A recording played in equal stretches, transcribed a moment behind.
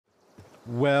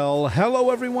Well,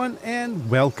 hello everyone, and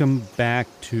welcome back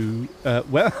to,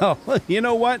 well, you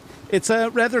know what? It's a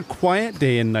rather quiet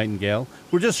day in Nightingale.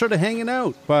 We're just sort of hanging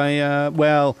out by,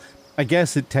 well, I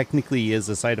guess it technically is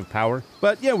a site of power.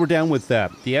 But yeah, we're down with the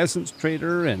Essence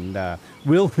Trader and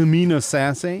Wilhelmina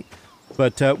Sasse.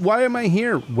 But why am I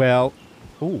here? Well,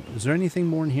 oh, is there anything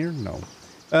more in here? No.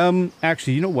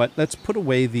 Actually, you know what? Let's put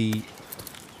away the...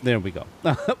 There we go.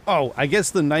 Oh, I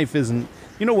guess the knife isn't...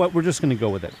 You know what? We're just going to go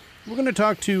with it. We're going to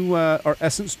talk to our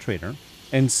Essence Trader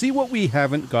and see what we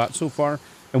haven't got so far.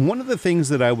 And one of the things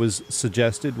that I was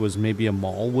suggested was maybe a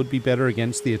maul would be better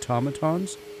against the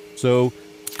automatons. So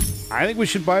I think we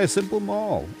should buy a simple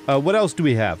maul. What else do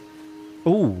we have?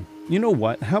 Oh, you know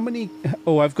what? How many?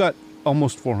 Oh, I've got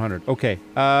almost 400. Okay.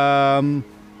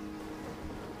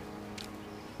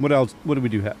 What else? What do we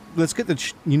do have? Let's get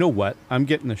the... You know what? I'm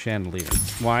getting the chandelier.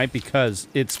 Why? Because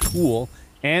it's cool.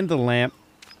 And the lamp.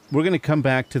 We're going to come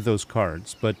back to those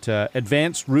cards, but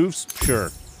advanced roofs,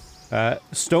 sure.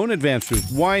 Stone advanced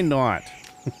roof, why not?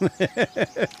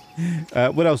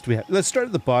 What else do we have? Let's start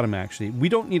at the bottom, actually. We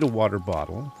don't need a water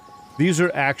bottle. These are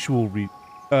actual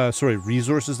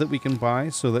resources that we can buy,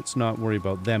 so let's not worry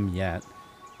about them yet.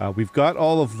 We've got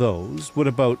all of those. What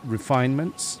about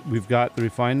refinements? We've got the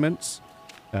refinements.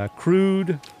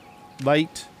 Crude,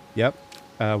 light, yep.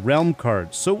 Realm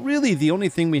cards. So really, the only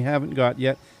thing we haven't got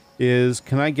yet is,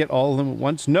 can I get all of them at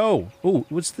once? No. Oh,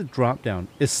 what's the drop down?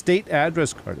 Estate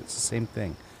address card. It's the same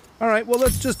thing. All right, well,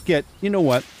 let's just get, you know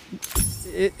what?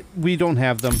 We don't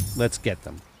have them. Let's get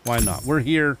them. Why not? We're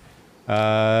here.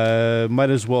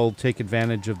 Might as well take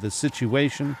advantage of the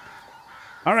situation.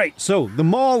 All right, so the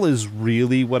mall is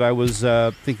really what I was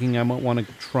thinking I might want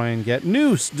to try and get.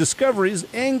 New discoveries,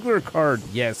 angler card.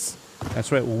 Yes,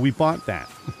 that's right. Well, we bought that.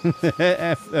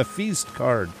 A feast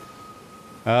card.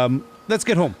 Let's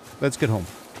get home. Let's get home.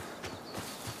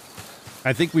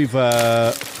 I think we've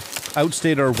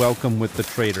outstayed our welcome with the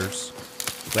traders.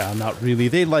 Well, not really.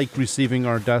 They like receiving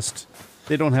our dust.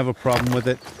 They don't have a problem with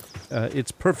it.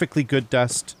 It's perfectly good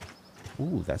dust.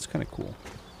 Ooh, that's kind of cool.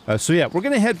 So yeah, we're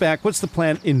going to head back. What's the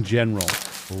plan in general?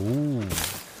 Ooh.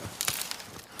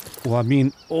 Well, I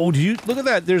mean, oh, do you... Look at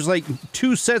that. There's like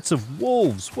 2 sets of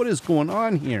wolves. What is going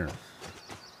on here?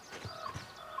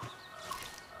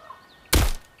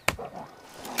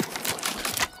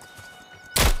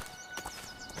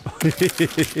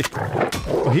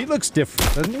 Well, he looks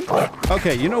different, doesn't he?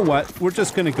 Okay, you know what? We're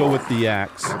just gonna go with the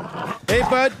axe. Hey,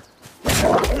 bud!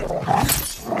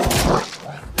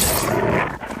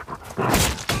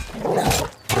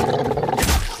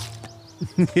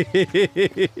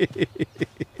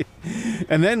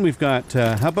 And then we've got,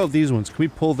 how about these ones? Can we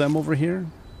pull them over here?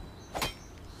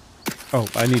 Oh,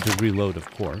 I need to reload,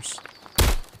 of course.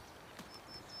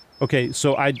 Okay,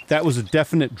 so that was a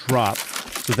definite drop.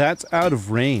 So that's out of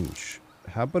range.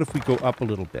 How about if we go up a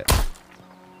little bit?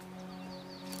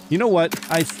 You know what?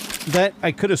 I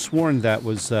could have sworn that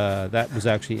was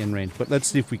actually in range. But let's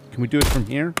see if can we do it from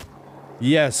here?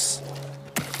 Yes.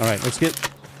 All right,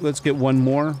 let's get one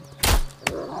more.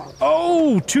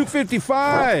 Oh,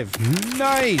 255.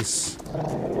 Nice.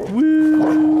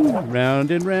 Woo!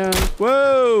 Round and round.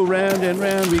 Whoa! Round and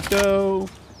round we go.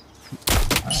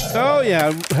 Oh yeah,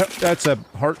 that's a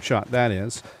heart shot. That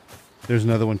is. There's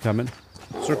another one coming.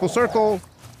 Circle, circle.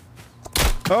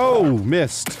 Oh,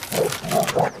 missed.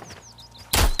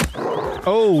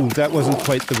 Oh, that wasn't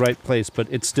quite the right place, but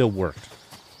it still worked.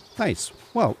 Nice.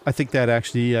 Well, I think that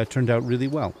actually turned out really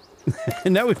well.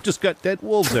 And now we've just got dead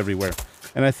wolves everywhere.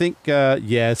 And I think,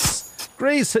 yes.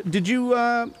 Grace, did you,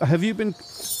 have you been...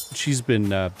 She's been,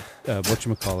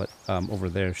 whatchamacallit, over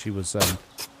there. She was,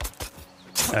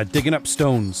 digging up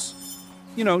stones.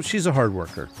 You know, she's a hard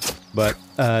worker. But,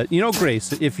 you know,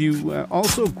 Grace, if you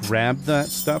also grab that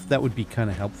stuff, that would be kind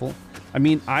of helpful. I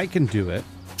mean, I can do it,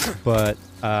 but,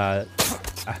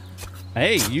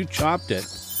 hey, you chopped it.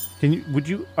 Can you,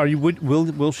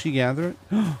 will she gather it?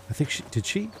 I think did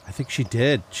she? I think she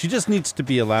did. She just needs to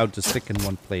be allowed to stick in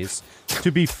one place.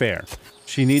 To be fair,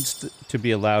 she needs to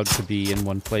be allowed to be in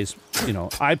one place. You know,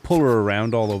 I pull her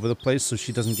around all over the place so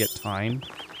she doesn't get time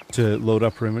to load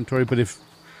up her inventory, but if...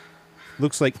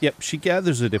 Looks like, yep, she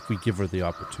gathers it if we give her the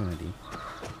opportunity.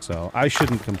 So, I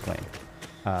shouldn't complain.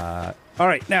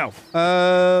 Alright, now,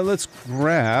 let's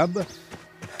grab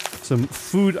some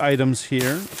food items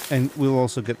here, and we'll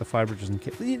also get the fibers and...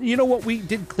 You know what? We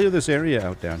did clear this area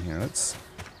out down here. Let's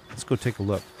go take a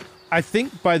look. I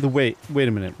think, by the way... Wait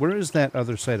a minute. Where is that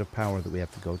other site of power that we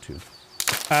have to go to?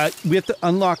 We have to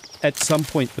unlock, at some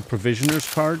point, the Provisioner's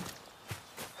card.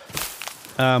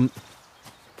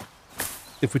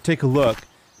 If we take a look,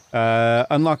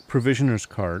 unlock Provisioner's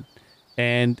card,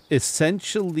 And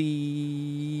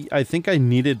essentially, I think I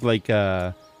needed like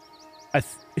a...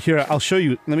 Here, I'll show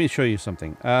you. Let me show you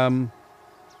something.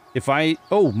 If I...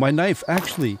 Oh, my knife,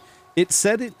 actually. It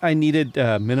said I needed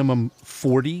minimum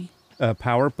 40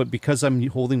 power, but because I'm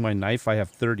holding my knife, I have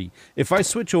 30. If I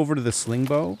switch over to the sling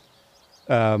bow,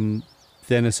 then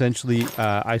essentially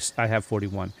I have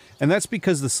 41. And that's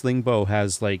because the sling bow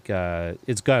has like...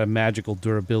 it's got a magical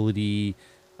durability...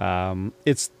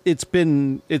 it's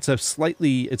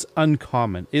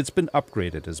uncommon. It's been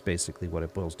upgraded is basically what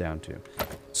it boils down to.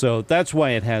 So that's why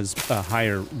it has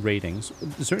higher ratings.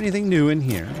 Is there anything new in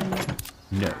here?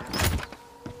 No.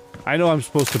 I know I'm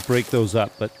supposed to break those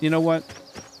up, but you know what?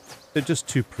 They're just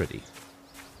too pretty.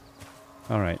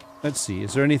 Alright, let's see.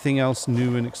 Is there anything else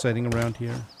new and exciting around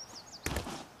here?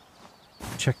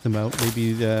 Check them out.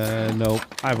 Maybe, no.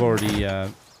 I've already,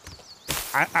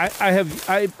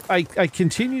 I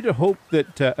continue to hope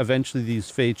that eventually these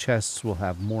Fey chests will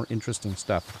have more interesting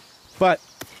stuff. But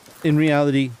in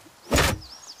reality,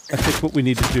 I think what we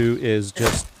need to do is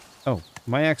just... Oh,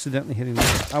 am I accidentally hitting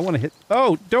this? I want to hit...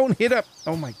 Oh, don't hit up!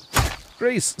 Oh my...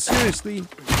 Grace, seriously?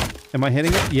 Am I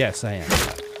hitting it? Yes, I am.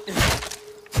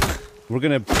 We're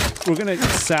gonna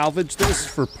salvage this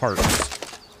for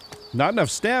parts. Not enough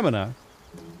stamina.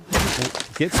 Well,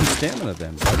 get some stamina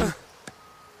then, buddy.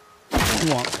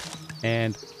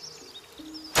 And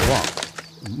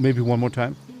maybe one more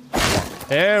time.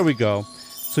 There we go.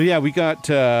 So yeah, we got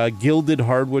gilded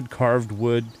hardwood, carved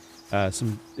wood,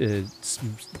 some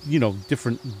you know,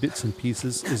 different bits and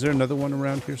pieces. Is there another one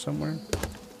around here somewhere?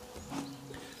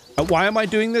 Why am I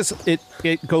doing this? It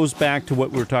goes back to what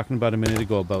we were talking about a minute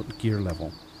ago about gear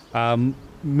level.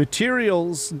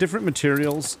 Materials, different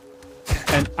materials,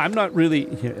 and I'm not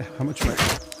really... Here, how much...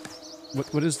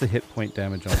 What is the hit point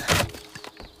damage on it?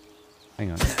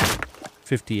 Hang on.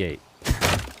 58.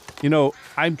 You know,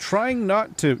 I'm trying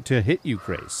not to hit you,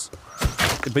 Grace.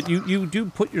 But you do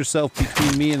put yourself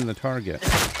between me and the target.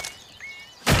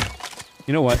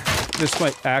 You know what? This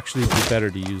might actually be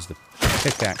better to use the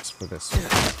pickaxe for this.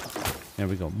 There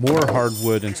we go. More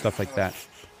hardwood and stuff like that.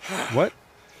 What?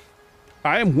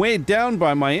 I am weighed down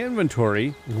by my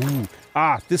inventory. Ooh.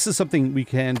 Ah, this is something we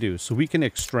can do. So we can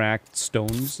extract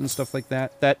stones and stuff like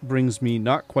that. That brings me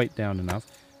not quite down enough.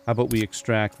 How about we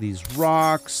extract these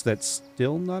rocks? That's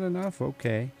still not enough?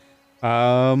 Okay.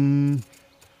 I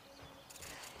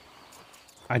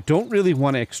don't really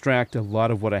want to extract a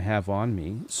lot of what I have on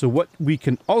me. So what we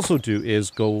can also do is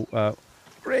go...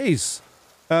 Grace!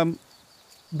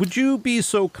 Would you be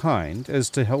so kind as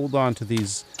to hold on to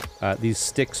these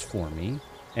sticks for me?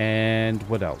 And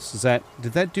what else?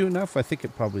 Did that do enough? I think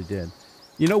it probably did.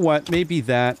 You know what? Maybe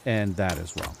that and that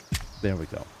as well. There we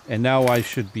go. And now I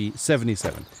should be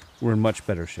 77. We're in much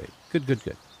better shape. Good, good,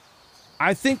 good.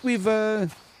 I think we've,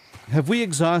 have we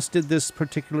exhausted this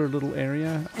particular little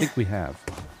area? I think we have.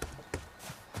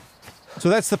 So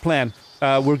that's the plan.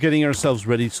 We're getting ourselves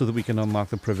ready so that we can unlock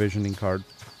the provisioning card.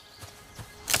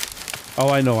 Oh,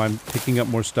 I know. I'm picking up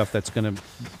more stuff that's going to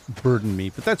burden me,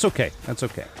 but that's okay. That's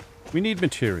okay. We need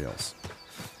materials.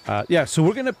 Yeah, so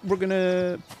we're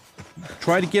gonna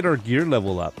try to get our gear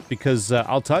level up because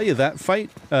I'll tell you that fight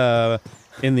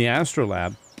in the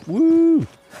Astrolab, woo,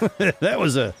 that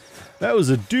was a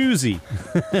doozy.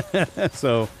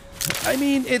 So, I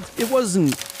mean, it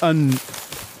wasn't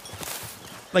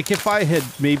like if I had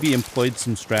maybe employed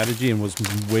some strategy and was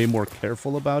way more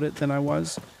careful about it than I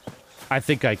was, I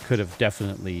think I could have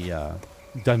definitely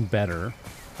done better.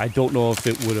 I don't know if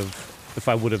it would have. If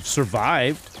I would have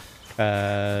survived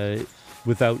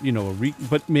without, you know,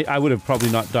 but I would have probably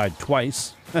not died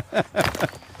twice.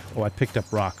 Oh, I picked up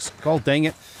rocks. Oh, dang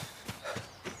it.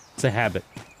 It's a habit.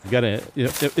 You gotta, you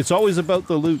know, it's always about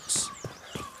the loots.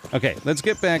 Okay, let's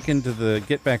get back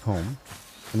home.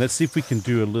 And let's see if we can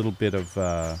do a little bit of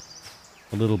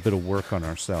work on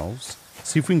ourselves.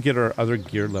 See if we can get our other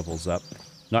gear levels up.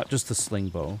 Not just the sling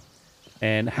bow.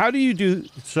 And how do you do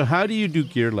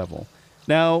gear level?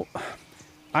 Now,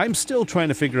 I'm still trying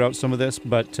to figure out some of this,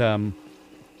 but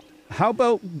how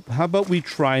about we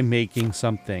try making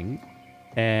something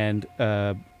and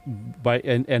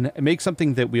make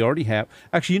something that we already have.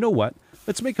 Actually, you know what?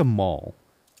 Let's make a maul.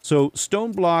 So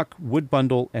stone block, wood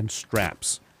bundle, and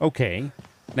straps. Okay.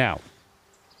 Now,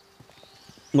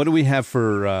 what do we have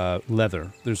for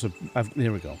leather? There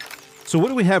we go. So what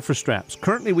do we have for straps?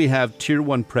 Currently, we have tier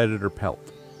 1 predator pelt,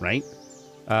 right?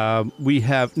 We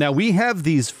have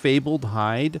these fabled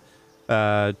hide.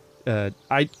 Can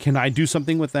I do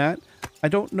something with that? I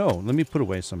don't know. Let me put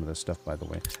away some of this stuff, by the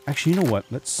way. Actually, you know what?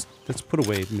 Let's put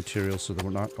away materials so that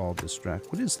we're not all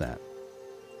distracted. What is that?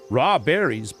 Raw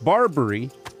berries,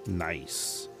 barberry.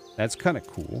 Nice. That's kind of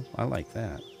cool. I like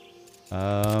that.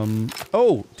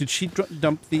 Oh, did she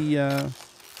dump the,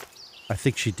 I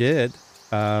think she did.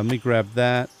 Let me grab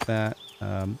that.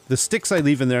 The sticks I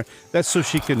leave in there, that's so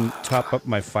she can top up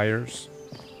my fires.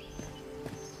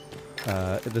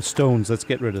 The stones, let's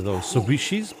get rid of those. So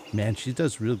man, she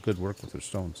does real good work with her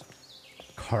stones.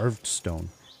 Carved stone.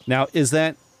 Now, is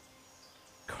that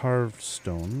carved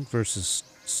stone versus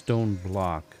stone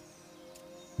block?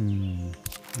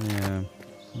 Yeah.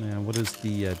 Yeah, what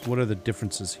are the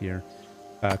differences here?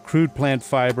 Crude plant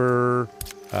fiber,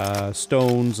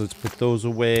 stones, let's put those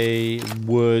away.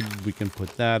 Wood, we can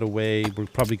put that away. We're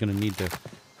probably going to need to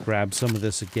grab some of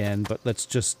this again, but let's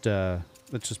just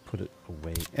put it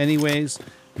away. Anyways,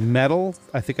 metal,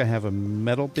 I think I have a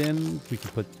metal bin. We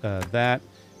can put that.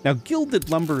 Now, gilded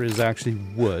lumber is actually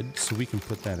wood, so we can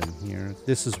put that in here.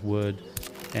 This is wood.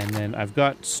 And then I've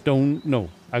got stone, no,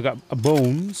 I've got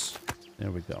bones.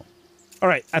 There we go. All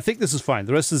right, I think this is fine.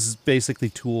 The rest is basically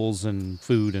tools and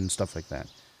food and stuff like that.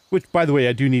 Which, by the way,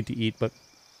 I do need to eat, but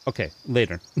okay,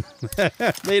 later.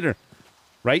 Later,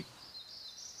 right?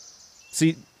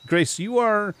 See, Grace, you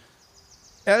are,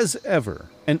 as ever,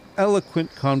 an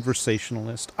eloquent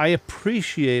conversationalist. I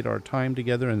appreciate our time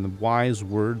together and the wise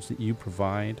words that you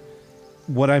provide.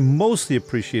 What I mostly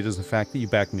appreciate is the fact that you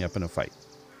back me up in a fight.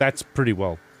 That's pretty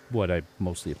well what I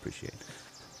mostly appreciate.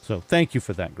 So thank you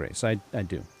for that, Grace. I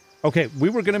do. Okay, we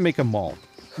were going to make a mall.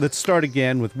 Let's start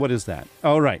again with what is that?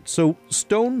 All right, so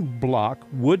stone block,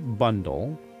 wood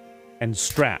bundle, and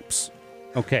straps.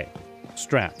 Okay,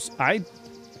 straps. I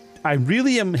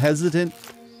really am hesitant.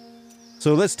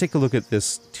 So let's take a look at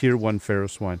this Tier 1 Pharaoh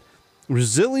Swine.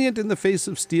 Resilient in the face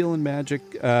of steel and magic.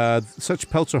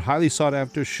 Such pelts are highly sought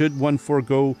after. Should one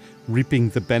forego reaping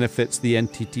the benefits the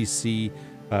NTTC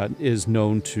is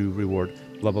known to reward.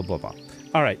 Blah, blah, blah, blah.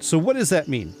 All right, so what does that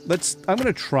mean? I'm going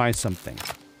to try something.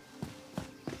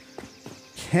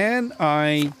 Can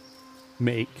I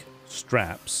make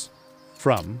straps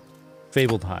from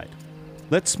fabled hide?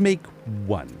 Let's make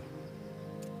one.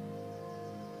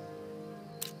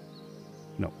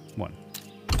 No, one.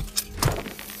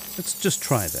 Let's just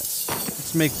try this.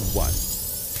 Let's make one.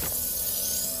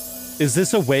 Is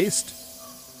this a waste?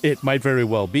 It might very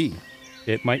well be.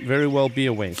 It might very well be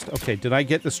a waste. Okay, did I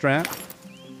get the strap?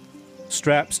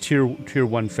 Straps tier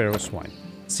 1 Pharaoh Swine.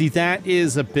 See, that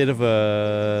is a bit of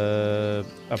a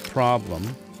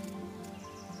problem.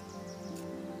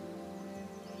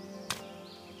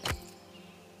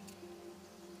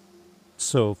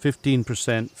 So 15%,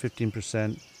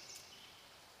 15%.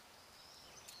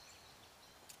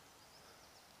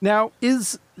 Now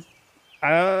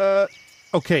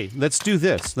okay, let's do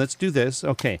this. Let's do this.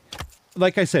 Okay.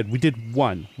 Like I said, we did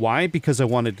one. Why? Because I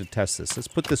wanted to test this. Let's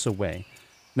put this away.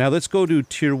 Now let's go to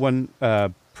Tier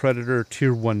 1 Predator,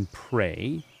 Tier 1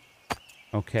 Prey.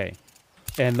 Okay.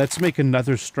 And let's make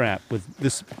another strap with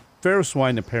this. Pharaoh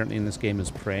Swine apparently in this game is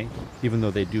prey, even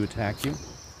though they do attack you.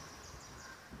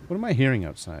 What am I hearing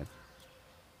outside?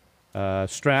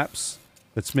 Straps.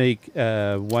 Let's make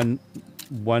one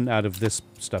out of this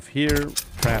stuff here.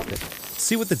 Craft it.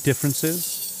 See what the difference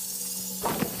is?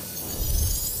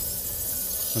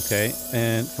 Okay,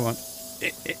 and come on.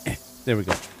 There we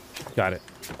go. Got it.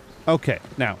 Okay,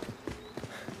 now.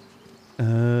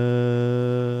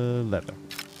 Leather.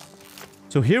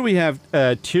 So here we have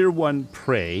Tier 1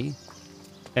 Prey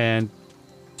and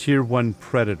Tier 1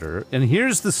 Predator. And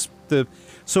here's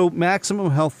so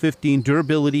maximum health 15,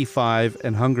 durability 5,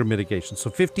 and hunger mitigation. So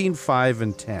 15, 5,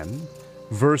 and 10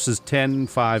 versus 10,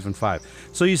 5, and 5.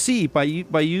 So you see, by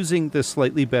using the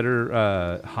slightly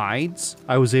better hides,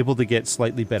 I was able to get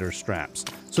slightly better straps.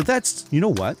 So that's, you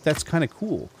know what? That's kind of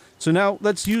cool. So now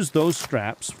let's use those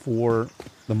straps for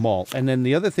the malt. And then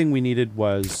the other thing we needed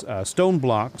was stone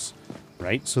blocks,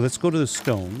 right? So let's go to the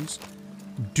stones.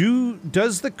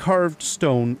 Does the carved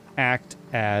stone act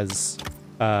as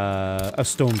a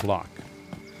stone block?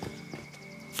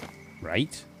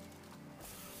 Right?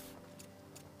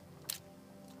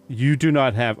 You do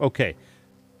not have... Okay.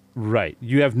 Right.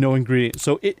 You have no ingredient.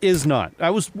 So it is not. I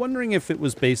was wondering if it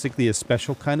was basically a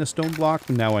special kind of stone block.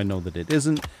 Now I know that it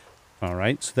isn't. All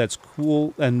right. So that's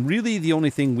cool. And really the only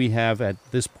thing we have at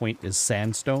this point is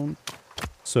sandstone.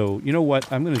 So you know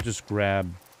what? I'm going to just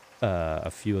grab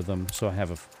a few of them. So I have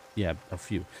a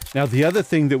few. Now the other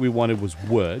thing that we wanted was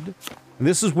wood. And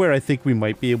this is where I think we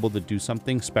might be able to do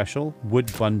something special.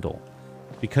 Wood bundle.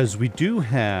 Because we do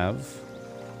have...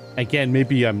 Again,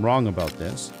 maybe I'm wrong about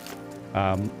this,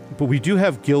 but we do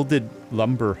have gilded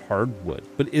lumber hardwood.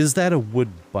 But is that a wood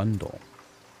bundle?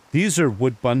 These are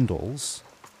wood bundles.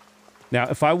 Now,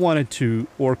 if I wanted to,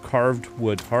 or carved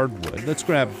wood hardwood, let's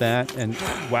grab that and,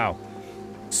 wow.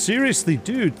 Seriously,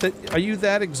 dude, are you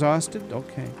that exhausted?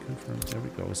 Okay, confirmed. There we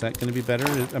go. Is that going to be better?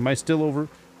 Am I still over?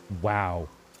 Wow.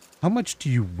 How much do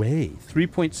you weigh?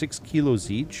 3.6 kilos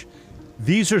each?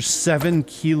 These are 7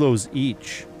 kilos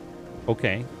each.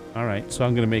 Okay, all right. So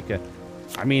I'm going to make a...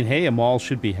 I mean, hey, a maul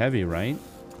should be heavy, right?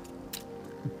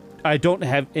 I don't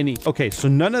have any... Okay, so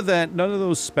none of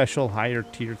those special higher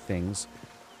tier things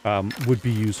would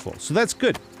be useful. So that's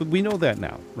good. But we know that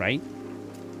now, right?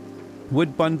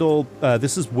 Wood bundle,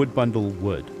 this is wood bundle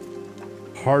wood.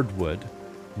 Hardwood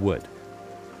wood.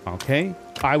 Okay?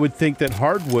 I would think that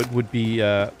hardwood would be,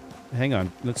 hang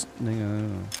on, hang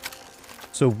on.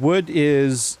 So wood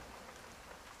is,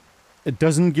 it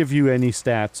doesn't give you any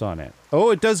stats on it.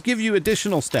 Oh, it does give you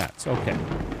additional stats. Okay.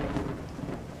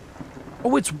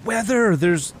 Oh, it's weather.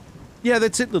 Yeah,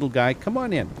 that's it, little guy. Come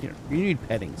on in. Here, you need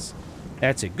pettings.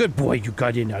 That's it. Good boy, you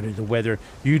got in out of the weather.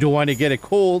 You don't want to get a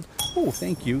cold. Oh,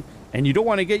 thank you. And you don't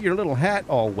want to get your little hat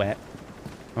all wet.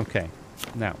 Okay.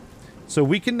 Now, so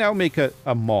we can now make a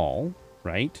maul,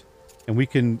 right? And we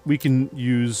can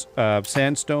use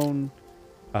sandstone,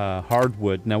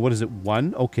 hardwood. Now, what is it?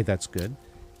 1? Okay, that's good.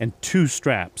 And 2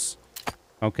 straps.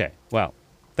 Okay. Well,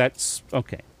 that's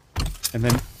okay. And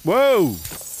then, whoa!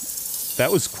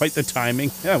 That was quite the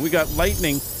timing. Yeah, we got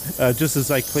lightning just as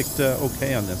I clicked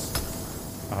OK on this.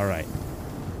 All right.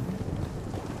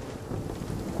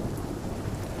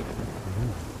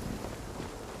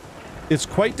 It's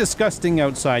quite disgusting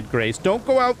outside, Grace. Don't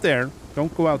go out there.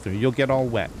 Don't go out there. You'll get all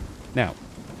wet. Now,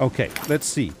 okay, let's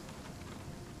see.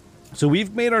 So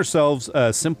we've made ourselves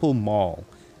a simple maul.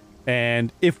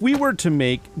 And if we were to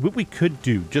make, what we could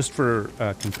do, just for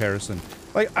comparison,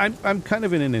 like I'm kind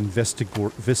of in an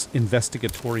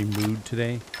investigatory mood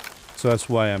today. So that's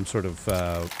why I'm sort of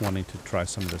wanting to try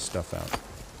some of this stuff out.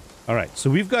 All right, so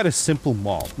we've got a simple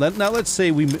maul. Now let's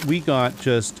say we got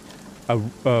just a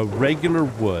regular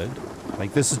wood.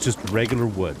 Like, this is just regular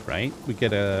wood, right? We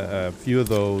get a few of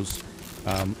those.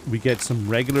 We get some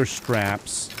regular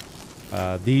straps.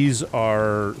 These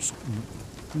are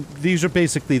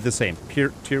basically the same.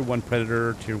 Tier 1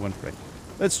 Predator, Tier 1 Prey.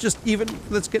 Let's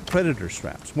get Predator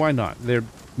straps. Why not? They're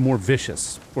more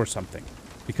vicious or something.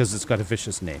 Because it's got a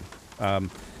vicious name.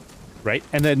 Right?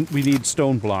 And then we need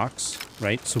stone blocks,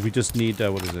 right? So we just need,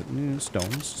 what is it?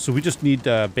 Stones. So we just need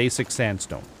basic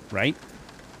sandstone, right?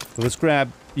 So let's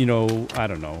grab, you know, I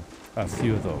don't know, a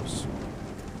few of those.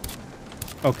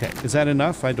 Okay, is that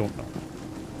enough? I don't know.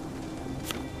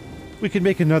 We can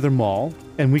make another maul,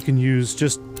 and we can use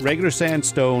just regular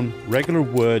sandstone, regular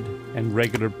wood, and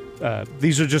regular...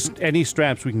 these are just any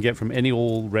straps we can get from any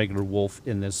old regular wolf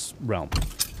in this realm.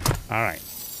 All right,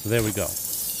 so there we go.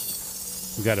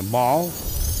 We got a maul.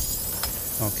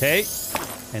 Okay,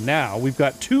 and now we've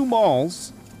got 2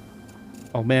 mauls.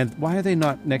 Oh man, why are they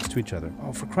not next to each other?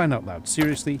 Oh, for crying out loud.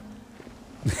 Seriously?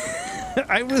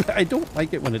 I don't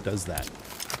like it when it does that.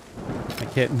 I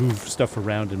can't move stuff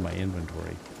around in my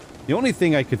inventory. The only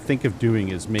thing I could think of doing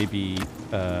is maybe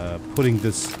putting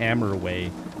this hammer away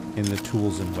in the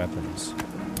tools and weapons.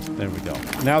 There we go.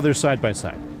 Now they're side by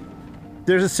side.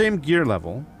 They're the same gear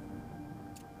level.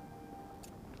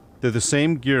 They're the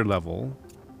same gear level.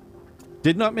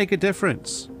 Did not make a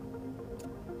difference.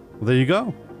 Well, there you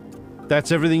go.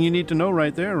 That's everything you need to know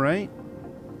right there, right?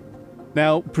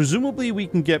 Now, presumably we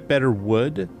can get better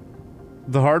wood.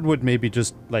 The hardwood may be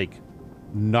just, like,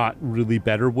 not really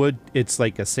better wood. It's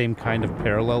like a same kind of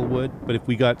parallel wood. But if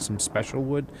we got some special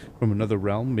wood from another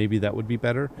realm, maybe that would be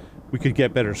better. We could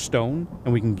get better stone,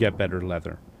 and we can get better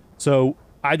leather. So,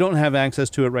 I don't have access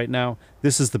to it right now.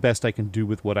 This is the best I can do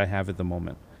with what I have at the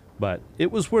moment. But it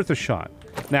was worth a shot.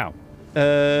 Now,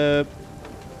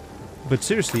 but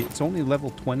seriously, it's only level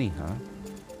 20, huh?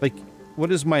 Like,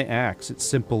 what is my axe? It's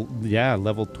simple. Yeah,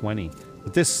 level 20.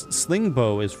 But this sling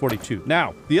bow is 42.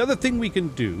 Now, the other thing we can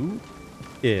do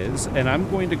is, and I'm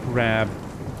going to grab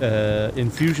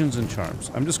infusions and charms.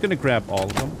 I'm just going to grab all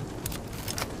of them.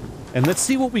 And let's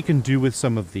see what we can do with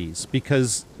some of these.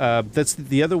 Because that's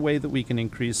the other way that we can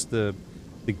increase the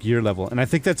gear level. And I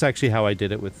think that's actually how I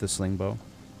did it with the sling bow.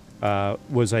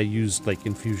 Was I used, like,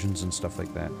 infusions and stuff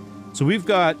like that. So we've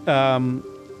got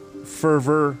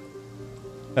fervor,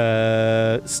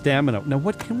 stamina. Now,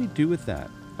 what can we do with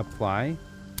that? Apply?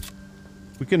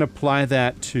 We can apply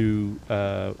that to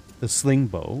the sling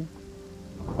bow.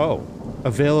 Oh,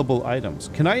 available items.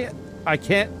 Can I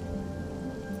can't...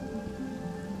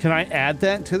 Can I add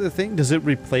that to the thing? Does it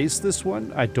replace this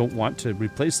one? I don't want to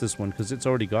replace this one because it's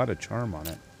already got a charm on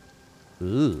it.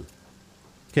 Ugh.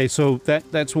 Okay, so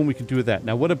that's what we can do with that.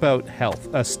 Now, what about health?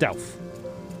 Stealth,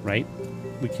 right?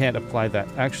 We can't apply that.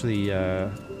 Actually,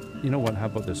 you know what? How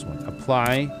about this one?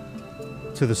 Apply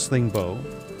to the sling bow.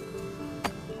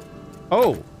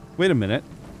 Oh, wait a minute.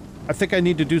 I think I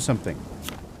need to do something.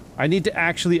 I need to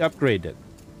actually upgrade it.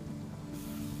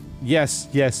 Yes,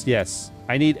 yes, yes.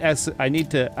 I need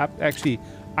to actually...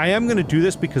 I am going to do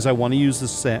this because I want to use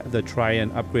try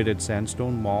an upgraded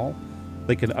sandstone mall,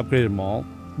 like an upgraded mall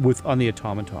on the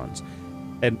automatons.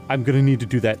 And I'm going to need to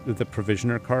do that with the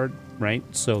provisioner card, right?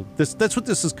 So that's what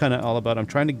this is kind of all about. I'm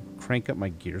trying to crank up my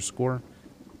gear score.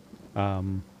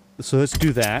 So let's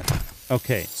do that.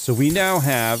 Okay, so we now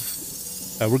have...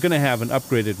 we're going to have an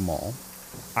upgraded mall.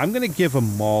 I'm going to give a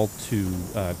mall to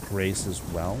Grace as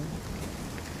well.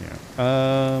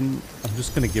 Yeah. I'm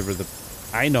just going to give her the...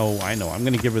 I know. I'm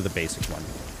going to give her the basic one.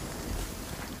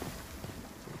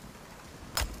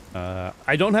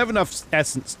 I don't have enough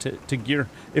essence to gear...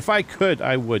 If I could,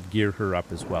 I would gear her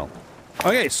up as well.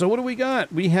 Okay, so what do we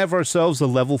got? We have ourselves a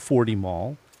level 40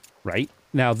 mall, right?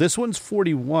 Now, this one's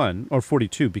 41, or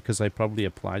 42, because I probably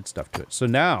applied stuff to it. So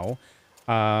now,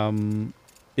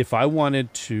 if I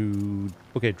wanted to...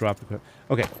 Okay, drop the...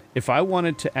 Okay, if I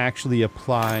wanted to actually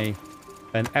apply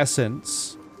an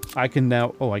essence, I can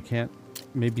now... Oh, I can't...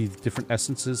 Maybe different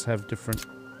essences have different...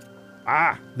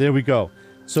 Ah! There we go.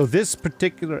 So this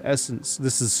particular essence,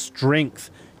 this is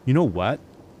strength. You know what?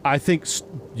 I think...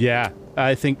 Yeah,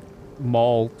 I think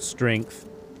mall strength.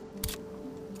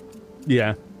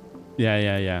 Yeah.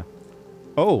 Yeah.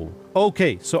 Oh,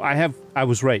 okay. So I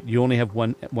was right. You only have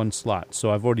one slot.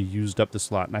 So I've already used up the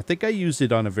slot. And I think I used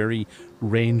it on a very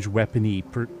range weapony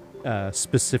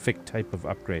specific type of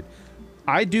upgrade.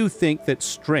 I do think that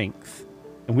strength,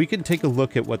 and we can take a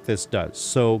look at what this does.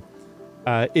 So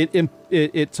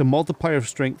it's a multiplier of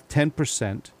strength,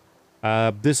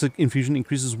 10%. This infusion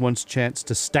increases one's chance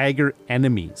to stagger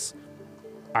enemies.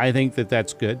 I think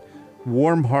that's good.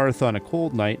 Warm hearth on a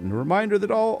cold night, and a reminder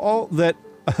that all that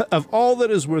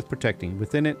is worth protecting.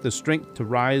 Within it, the strength to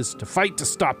rise, to fight, to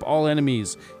stop all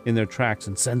enemies in their tracks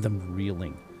and send them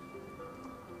reeling.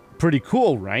 Pretty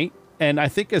cool, right? And I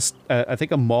think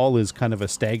a maul is kind of a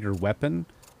stagger weapon.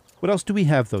 What else do we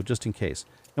have though, just in case?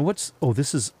 And what's... Oh,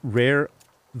 this is rare.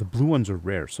 The blue ones are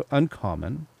rare, so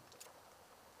uncommon.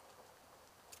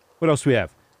 What else do we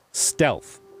have?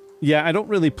 Stealth. Yeah, I don't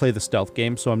really play the stealth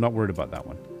game, so I'm not worried about that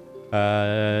one.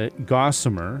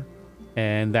 Gossamer,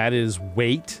 and that is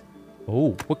weight.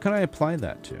 Oh, what can I apply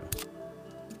that to?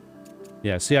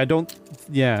 Yeah, see, I don't...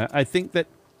 Yeah, I think that...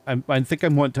 I think I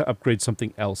want to upgrade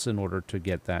something else in order to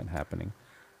get that happening.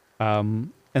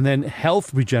 And then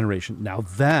health regeneration. Now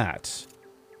that...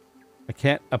 I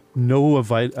can't... no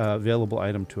available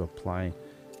item to apply.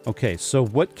 Okay, so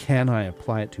what can I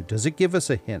apply it to? Does it give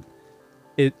us a hint?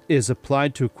 It is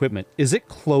applied to equipment. Is it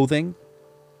clothing?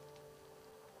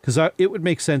 Because it would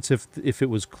make sense if it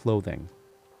was clothing.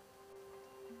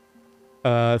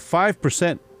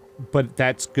 5%, but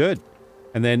that's good.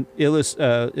 And then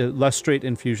illustrate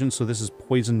infusion, so this is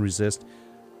poison resist.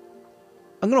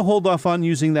 I'm going to hold off on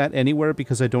using that anywhere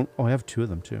because I don't... Oh, I have 2 of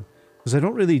them too. Because I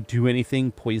don't really do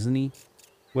anything poisony.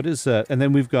 What is... and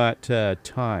then we've got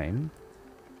time.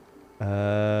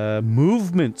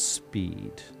 Movement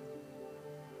speed.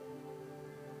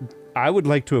 I would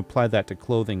like to apply that to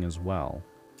clothing as well.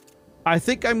 I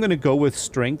think I'm going to go with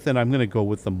strength, and I'm going to go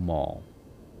with the maul.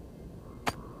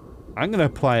 I'm going to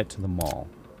apply it to the maul.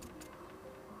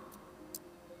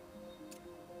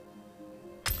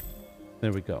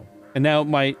 There we go. And now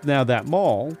that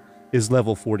maul is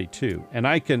level 42, and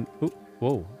I can...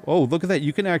 Oh, look at that.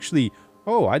 You can actually...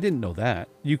 Oh, I didn't know that.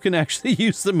 You can actually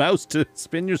use the mouse to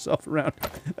spin yourself around.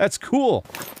 That's cool.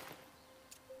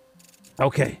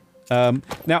 Okay.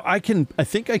 Now I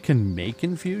think I can make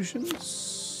infusions.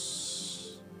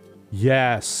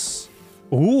 Yes.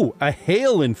 Ooh, a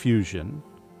hail infusion.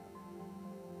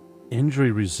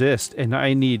 Injury resist, and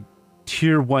I need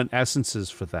tier 1 essences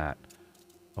for that.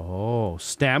 Oh,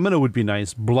 stamina would be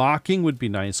nice. Blocking would be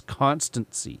nice.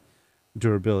 Constancy.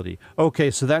 Durability. Okay,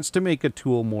 so that's to make a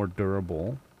tool more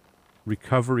durable.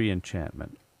 Recovery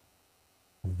enchantment.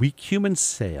 Weak human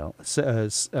sail.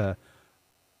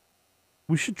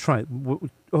 We should try...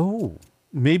 Oh,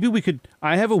 maybe we could...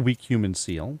 I have a weak human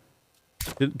seal.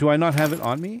 Do I not have it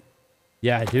on me?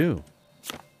 Yeah, I do.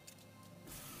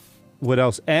 What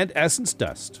else? And essence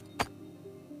dust.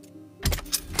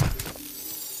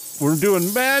 We're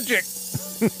doing magic!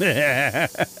 There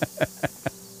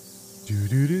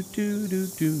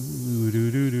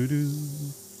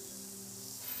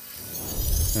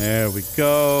we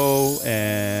go,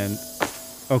 and...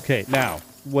 Okay, now,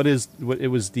 it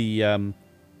was the, oh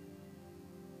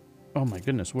my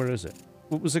goodness, where is it?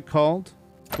 What was it called?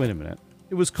 Wait a minute.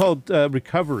 It was called,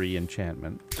 recovery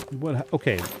enchantment. What?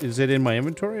 Okay, is it in my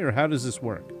inventory, or how does this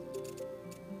work?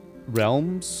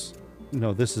 Realms?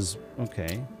 No, this is...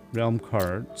 Okay. Realm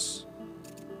cards.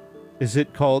 Is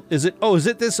it called... Is it... Oh, is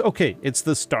it this? Okay, it's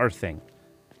the star thing.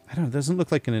 I don't know. It doesn't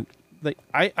look like an... Like,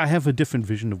 I have a different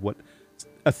vision of what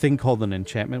a thing called an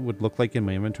enchantment would look like in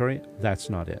my inventory. That's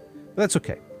not it. But that's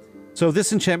okay. So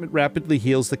this enchantment rapidly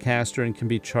heals the caster and can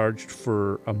be charged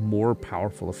for a more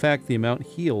powerful effect. The amount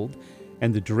healed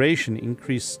and the duration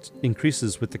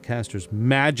increases with the caster's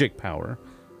magic power.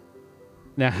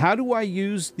 Now, how do I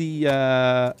use the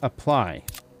apply?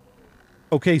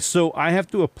 Okay, so I have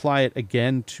to apply it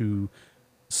again to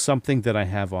something that I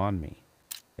have on me.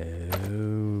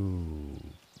 Oh.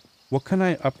 What can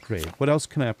I upgrade? What else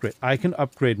can I upgrade? I can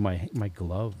upgrade my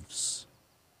gloves.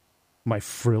 My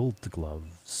frilled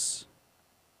gloves.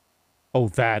 Oh,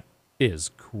 that is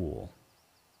cool.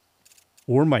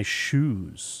 Or my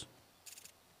shoes.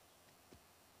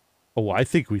 Oh, I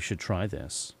think we should try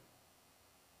this.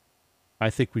 I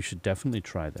think we should definitely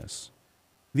try this.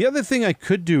 The other thing I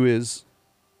could do is...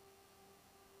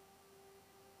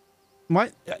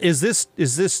 Is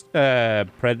this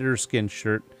predator skin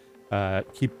shirt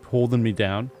keep holding me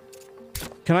down?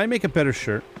 Can I make a better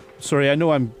shirt? Sorry, I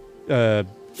know I'm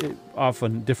off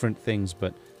on different things,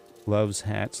 but gloves,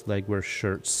 hats, legwear,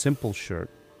 shirt, simple shirt.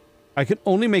 I can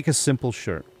only make a simple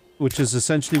shirt, which is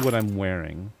essentially what I'm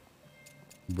wearing.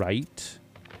 Right?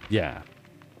 Yeah.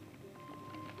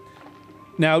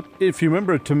 Now, if you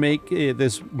remember, to make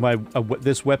this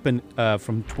this weapon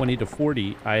from 20 to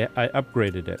 40, I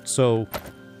upgraded it. So,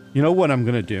 you know what I'm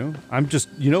gonna do? I'm just,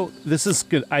 you know, this is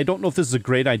good. I don't know if this is a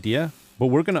great idea, but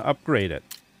we're gonna upgrade it.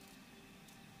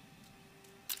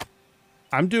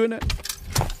 I'm doing it.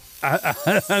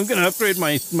 I'm gonna upgrade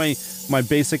my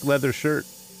basic leather shirt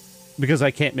because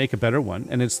I can't make a better one,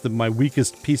 and it's my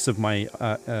weakest piece of my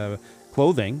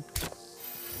clothing.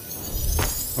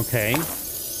 Okay.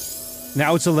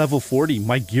 Now it's a level 40.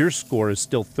 My gear score is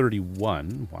still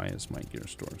 31. Why is my gear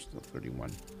score still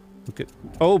 31? Look at...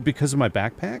 Oh, because of my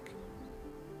backpack?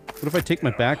 What if I take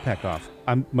my backpack off?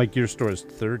 My gear score is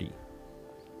 30.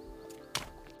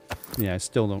 Yeah, I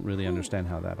still don't really understand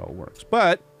how that all works.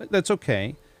 But, that's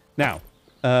okay. Now,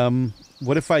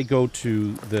 what if I go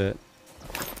to the...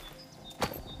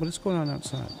 What is going on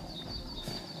outside?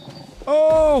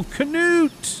 Oh,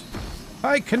 Canute!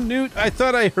 Hi, Canute. I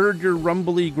thought I heard your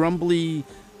rumbly, grumbly,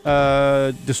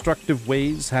 destructive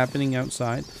ways happening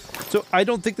outside. So I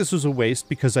don't think this was a waste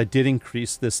because I did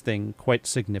increase this thing quite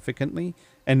significantly.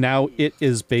 And now it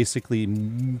is basically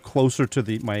closer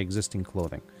to my existing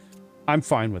clothing. I'm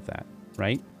fine with that,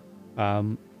 right?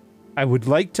 I would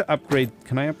like to upgrade...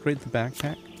 Can I upgrade the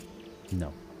backpack?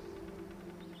 No.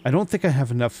 I don't think I have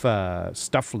enough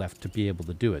stuff left to be able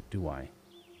to do it, do I?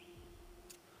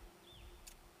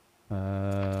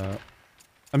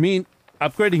 I mean,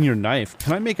 upgrading your knife.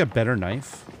 Can I make a better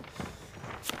knife?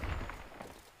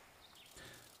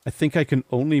 I think I can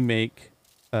only make,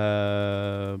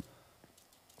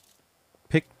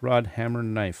 pick, rod, hammer,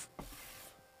 knife.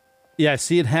 Yeah,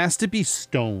 see, it has to be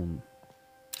stone.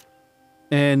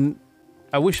 And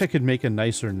I wish I could make a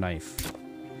nicer knife.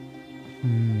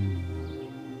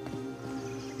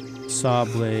 Saw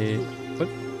blade. What?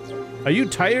 Are you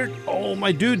tired? Oh,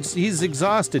 my dude's, he's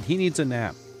exhausted. He needs a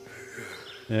nap.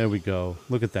 There we go.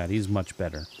 Look at that. He's much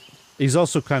better. He's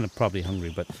also kind of probably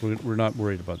hungry, but we're not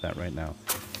worried about that right now.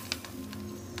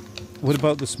 What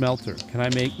about the smelter? Can I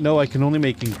make... No, I can only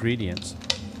make ingredients.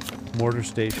 Mortar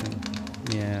station.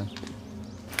 Yeah.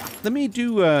 Let me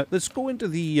do... let's go into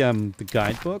the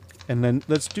guidebook, and then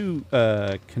let's do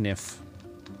Kniff.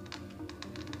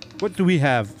 What do we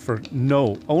have for...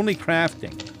 No, only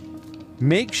crafting.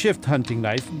 Makeshift hunting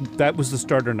knife. That was the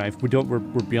starter knife. We're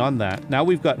beyond that. Now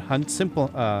we've got simple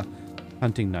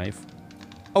hunting knife.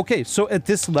 Okay, so at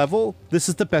this level, this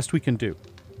is the best we can do,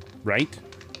 right?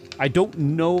 I don't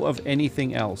know of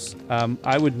anything else.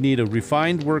 I would need a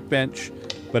refined workbench,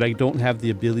 but I don't have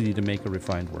the ability to make a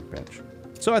refined workbench.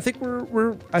 So I think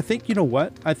I think, you know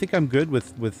what? I think I'm good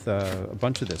with a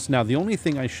bunch of this. Now, the only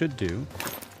thing I should do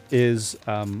is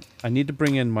I need to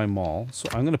bring in my maul, so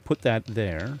I'm going to put that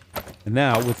there. And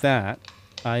now, with that,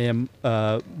 I am,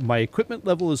 my equipment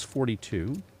level is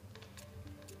 42.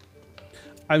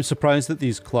 I'm surprised that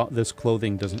this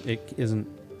clothing isn't,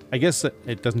 I guess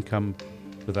it doesn't come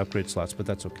with upgrade slots, but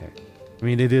that's okay. I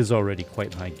mean, it is already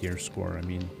quite high gear score. I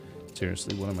mean,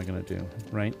 seriously, what am I going to do,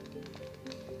 right?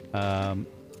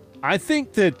 I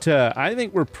think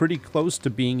we're pretty close to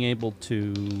being able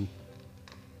to...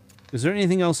 Is there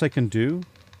anything else I can do?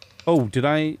 Oh, did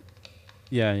I...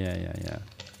 Yeah.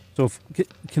 So,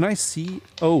 can I see...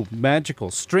 Oh, magical.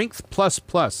 Strength ++.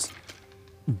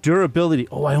 Durability.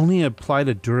 Oh, I only applied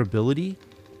a durability?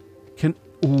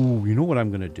 Ooh, you know what I'm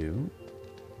going to do?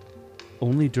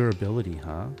 only durability,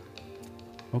 huh?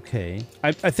 Okay.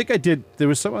 I think I did... There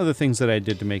were some other things that I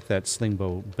did to make that sling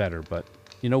bow better, but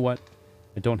you know what?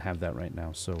 I don't have that right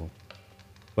now, so...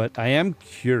 But I am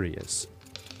curious.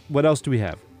 What else do we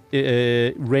have?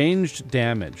 Ranged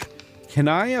damage. Can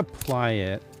I apply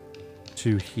it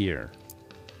to here?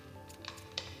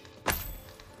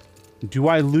 Do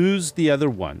I lose the other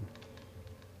one?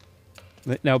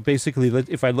 Now, basically,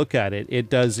 if I look at it, it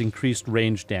does increased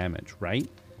range damage, right?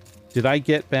 Did I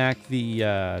get back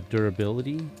the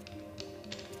durability?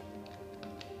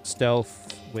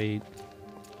 Stealth, weight,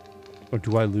 or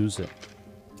do I lose it?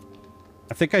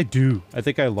 I think I do. I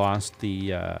think I lost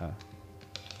the,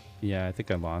 yeah, I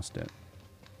think I lost it.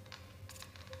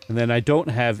 And then I don't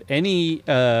have any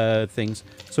things.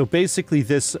 So basically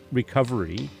this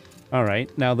recovery. All right,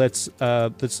 now let's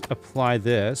apply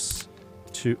this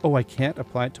to... Oh, I can't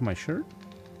apply it to my shirt?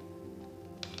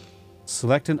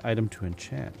 Select an item to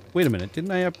enchant. Wait a minute,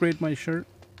 didn't I upgrade my shirt?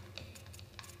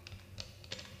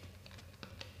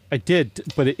 I did,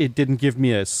 but it didn't give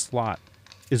me a slot.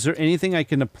 Is there anything I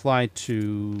can apply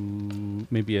to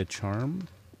maybe a charm?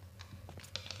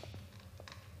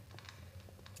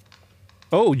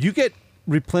 Oh, you get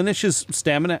replenishes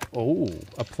stamina. Oh,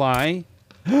 apply.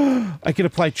 I can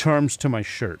apply charms to my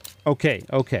shirt. Okay,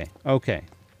 okay, okay.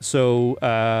 So,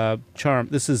 charm.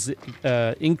 This is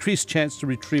increased chance to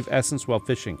retrieve essence while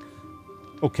fishing.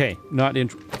 Okay, not in...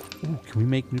 Ooh, can we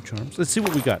make new charms? Let's see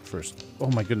what we got first. Oh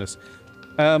my goodness.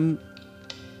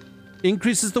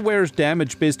 Increases the wearer's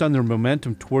damage based on their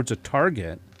momentum towards a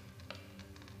target.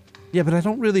 Yeah, but I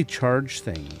don't really charge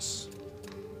things.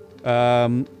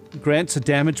 Grants a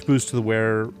damage boost to the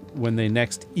wearer when they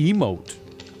next emote.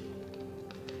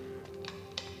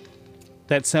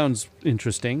 That sounds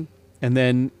interesting. And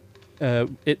then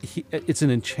it's an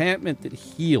enchantment that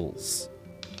heals.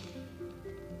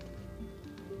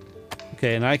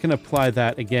 Okay, and I can apply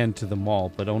that again to the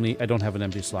maul, but only I don't have an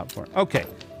empty slot for it. Okay.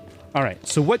 All right.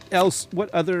 So what else? What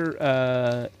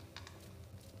other...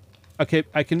 Okay,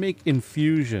 I can make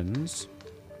infusions.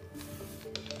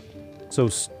 So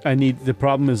I need... The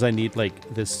problem is I need,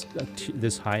 like, this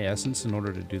high essence in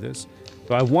order to do this.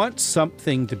 So I want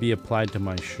something to be applied to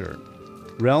my shirt.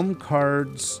 Realm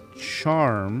cards,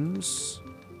 charms.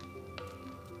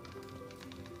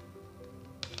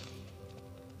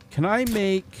 Can I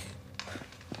make...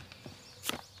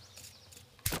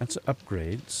 That's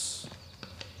upgrades.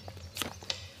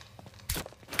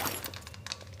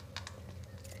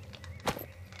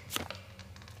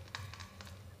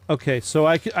 Okay, so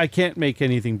I can't make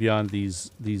anything beyond this...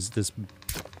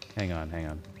 Hang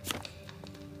on.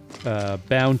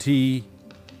 Bounty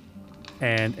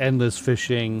and endless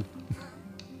fishing.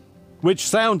 Which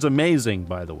sounds amazing,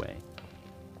 by the way.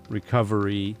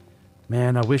 Recovery.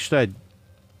 Man, I wished I'd...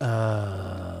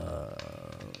 And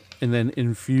then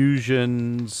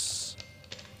infusions.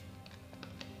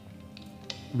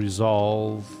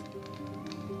 Resolve.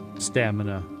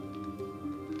 Stamina.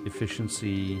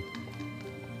 Efficiency.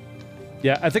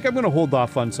 Yeah, I think I'm going to hold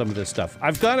off on some of this stuff.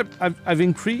 I've got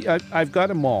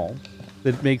a maul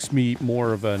that makes me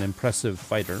more of an impressive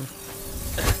fighter.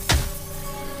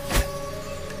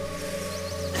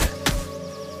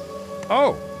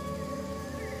 Oh.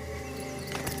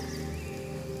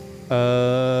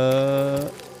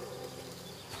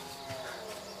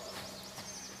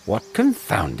 What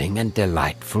confounding and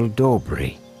delightful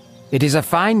daubry. It is a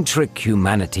fine trick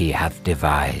humanity hath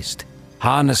devised,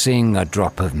 harnessing a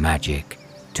drop of magic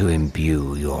to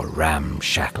imbue your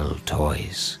ramshackle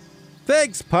toys.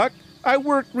 Thanks, Puck. I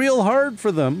worked real hard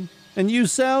for them, and you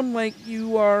sound like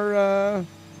you are,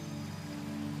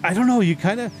 I don't know, you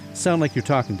kind of sound like you're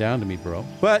talking down to me, bro.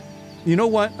 But you know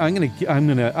what? I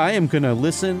am gonna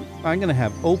listen. I'm gonna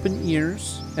have open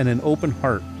ears and an open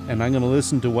heart, and I'm gonna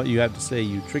listen to what you have to say,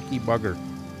 you tricky bugger.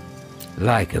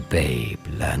 Like a babe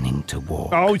learning to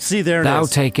walk. Oh, see, there it is. Thou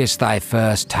takest thy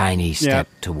first tiny step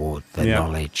toward the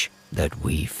knowledge that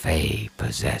we Fae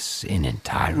possess in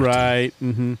entirety. Right.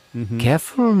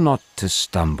 Careful not to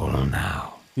stumble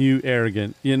now. You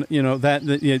arrogant. You know that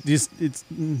yeah, just it's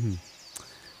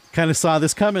kind of saw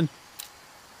this coming.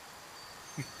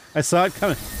 I saw it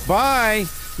coming. Bye.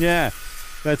 Yeah.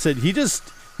 That's it. He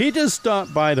just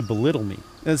stopped by to belittle me.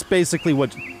 That's basically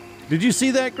what... Did you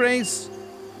see that, Grace?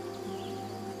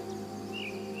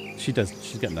 She's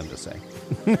got nothing to say.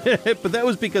 But that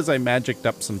was because I magicked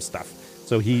up some stuff.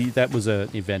 So that was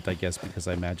an event, I guess, because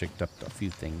I magicked up a few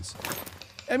things.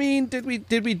 I mean, did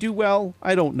we do well?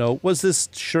 I don't know. Was this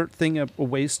shirt thing a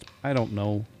waste? I don't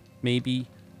know. Maybe.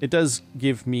 It does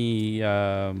give me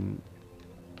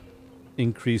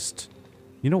increased...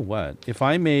 You know what? If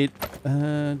I made...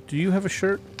 do you have a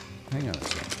shirt? Hang on a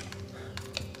second.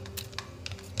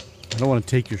 I don't want to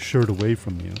take your shirt away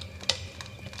from you.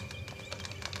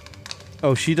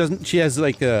 Oh, she doesn't... She has,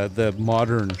 like, the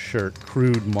modern shirt.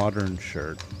 Crude modern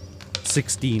shirt.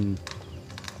 16...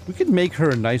 We could make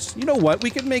her a nice... You know what? We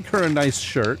could make her a nice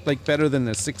shirt. Like, better than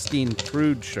the 16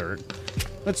 crude shirt.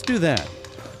 Let's do that.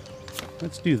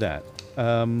 Let's do that.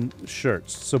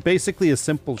 Shirts. So, basically a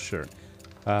simple shirt.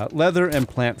 Leather and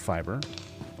plant fiber.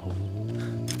 Oh.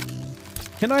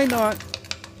 Can I not...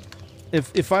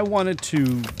 If I wanted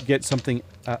to get something...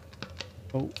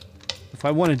 If I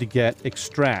wanted to get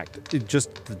extract,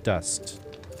 just the dust.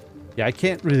 Yeah, I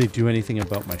can't really do anything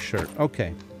about my shirt.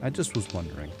 Okay, I just was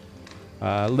wondering.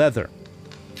 Leather.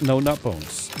 No, not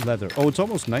bones. Leather. Oh, it's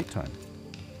almost nighttime.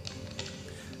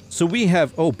 So we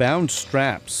have... Oh, bound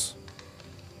straps.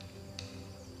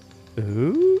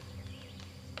 Ooh.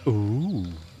 Ooh.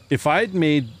 If I'd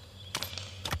made...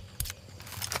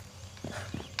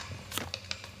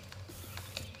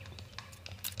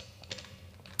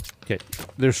 Okay,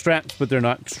 they're straps, but they're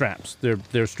not straps.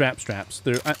 They're straps.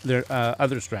 They're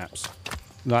other straps.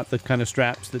 Not the kind of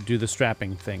straps that do the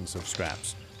strapping things of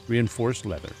straps. Reinforced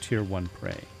leather, tier 1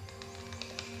 prey.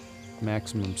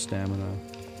 Maximum stamina.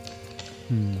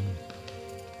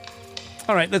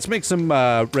 Alright, let's make some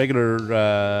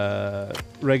regular...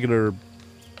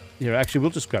 Here, actually,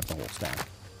 we'll just grab the whole stack.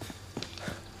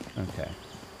 Okay.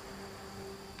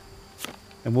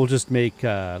 And we'll just make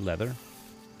leather.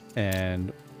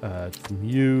 And from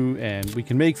you, and we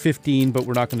can make 15, but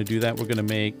we're not going to do that. We're going to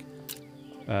make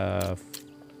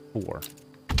 4.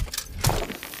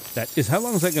 That is... How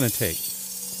long is that going to take?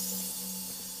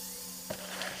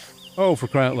 Oh, for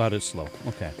crying out loud, it's slow.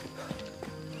 Okay.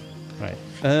 Right.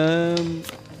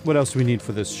 What else do we need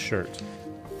for this shirt?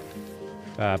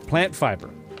 Plant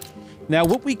fiber. Now,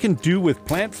 what we can do with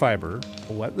plant fiber...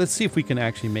 Let's see if we can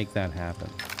actually make that happen.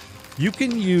 You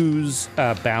can use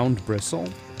bound bristle.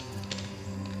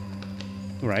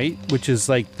 Right? Which is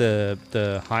like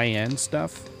the high-end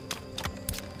stuff.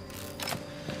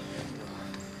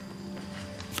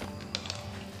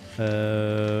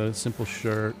 Simple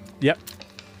shirt. Yep.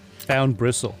 Bound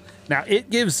bristle. Now, it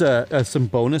gives some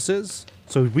bonuses.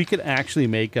 So we could actually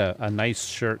make a nice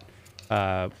shirt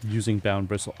using bound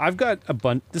bristle. I've got a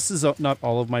bunch. This is not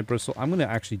all of my bristle. I'm going to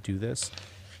actually do this.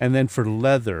 And then for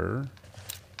leather,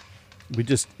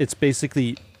 it's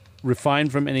basically...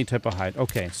 Refined from any type of hide.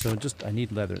 Okay, so I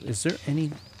need leather. Is there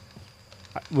any...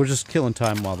 We're just killing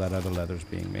time while that other leather's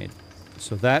being made.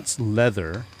 So that's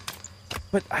leather.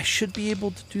 But I should be able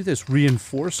to do this.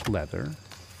 Reinforced leather.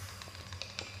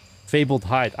 Fabled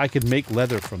hide. I could make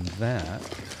leather from that.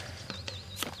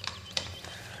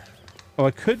 Oh,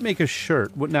 I could make a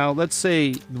shirt. Now, let's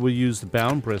say we'll use the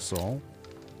bound bristle.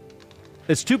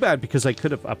 It's too bad because I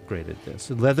could have upgraded this.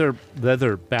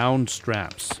 Leather bound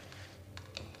straps.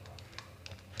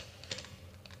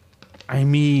 I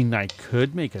mean, I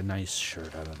could make a nice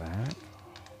shirt out of that.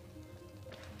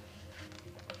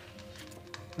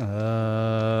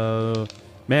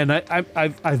 Man,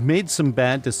 I've made some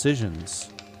bad decisions.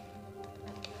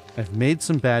 I've made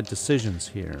some bad decisions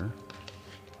here.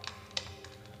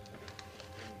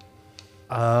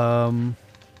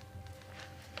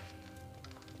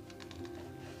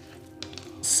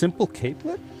 Simple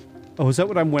capelet? Oh, is that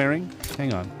what I'm wearing?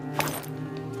 Hang on.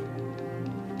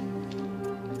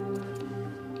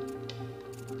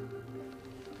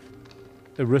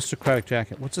 Aristocratic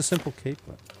jacket. What's a simple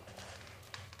capelet?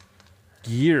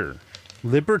 Gear.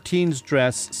 Libertine's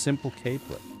dress, simple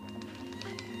capelet.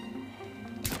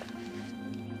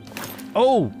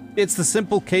 Oh, it's the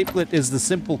simple capelet is the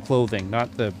simple clothing,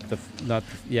 not the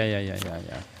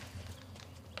yeah.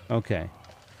 Okay.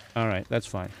 All right, that's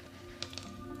fine.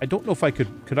 I don't know if I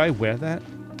could I wear that?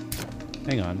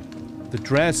 Hang on. The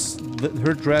dress,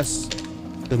 her dress,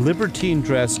 the Libertine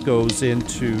dress goes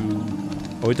into...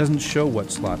 Oh, it doesn't show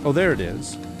what slot. Oh, there it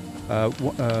is.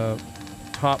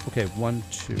 Top, okay, 1,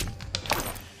 2.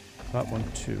 Top 1,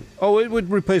 2. Oh, it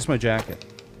would replace my jacket.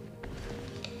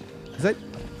 Is that...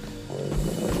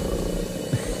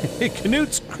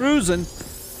 Canute's cruising.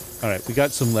 All right, we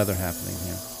got some leather happening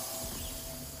here.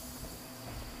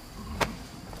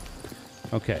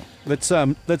 Okay, let's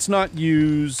not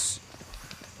use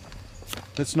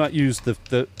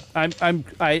the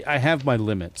I have my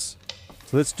limits.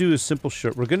 So let's do a simple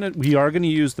shirt. We are gonna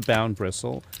use the bound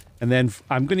bristle, and then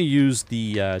I'm gonna use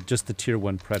the just the tier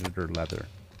 1 predator leather.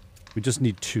 We just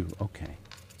need 2. Okay,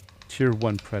 tier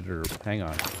 1 predator. Hang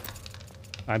on.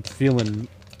 I'm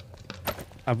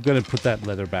gonna put that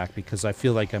leather back because I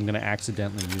feel like I'm gonna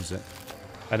accidentally use it.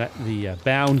 And the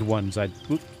bound ones, the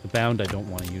bound I don't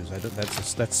want to use.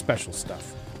 That's special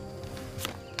stuff.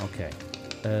 Okay.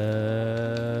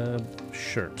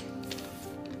 Shirt.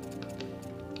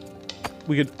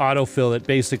 We could autofill it,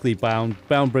 basically bound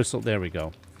bristle. There we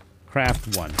go.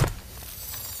 Craft 1.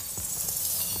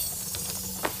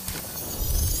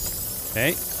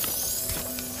 Okay.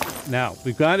 Now,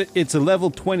 we've got it. It's a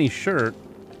level 20 shirt.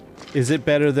 Is it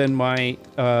better than my,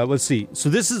 let's see. So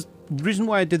this is, the reason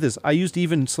why I did this, I used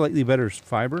even slightly better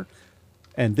fiber.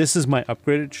 And this is my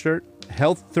upgraded shirt.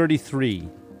 Health 33.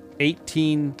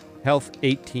 18. Health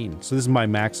 18. So this is my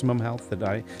maximum health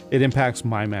that it impacts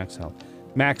my max health.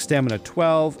 Max stamina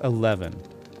 12, 11.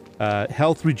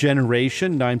 Health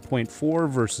regeneration 9.4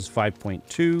 versus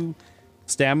 5.2.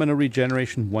 Stamina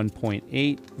regeneration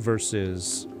 1.8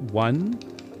 versus 1.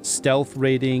 Stealth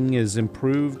rating is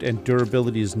improved and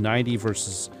durability is 90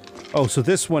 versus... Oh, so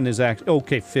this one is actually...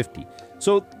 Okay, 50.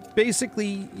 So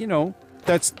basically, you know,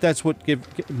 that's what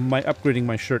upgrading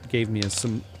my shirt gave me is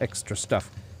some extra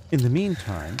stuff. In the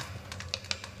meantime,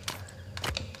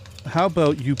 how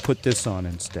about you put this on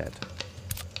instead?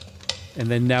 And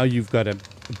then now you've got a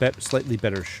slightly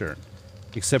better shirt.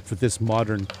 Except for this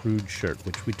modern crude shirt,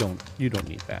 which you don't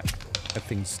need that. That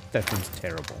thing's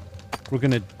terrible. We're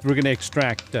gonna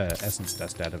extract essence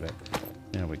dust out of it.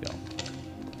 There we go.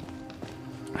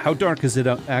 How dark is it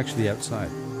actually outside?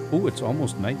 Oh, it's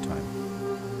almost nighttime.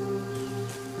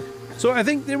 So I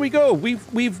think there we go.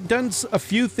 We've done a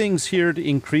few things here to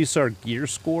increase our gear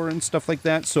score and stuff like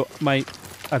that. So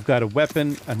I've got a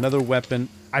weapon, another weapon.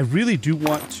 I really do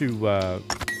want to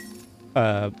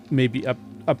maybe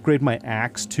upgrade my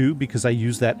axe too, because I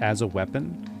use that as a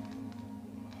weapon.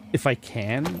 If I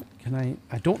can I?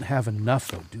 I don't have enough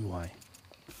though, do I?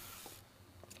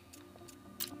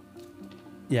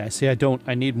 Yeah, see, I don't.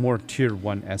 I need more tier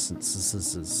 1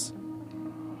 essences.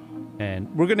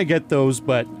 And we're gonna get those,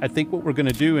 but I think what we're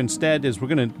gonna do instead is we're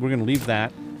gonna leave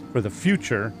that for the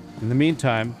future. In the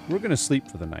meantime, we're gonna sleep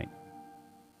for the night.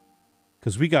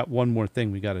 Because we got one more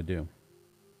thing we gotta do.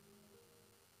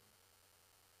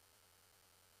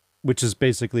 Which is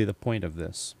basically the point of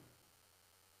this.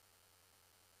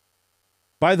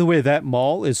 By the way, that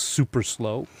mall is super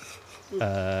slow.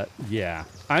 Yeah.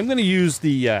 I'm gonna use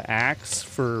the axe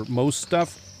for most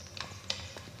stuff.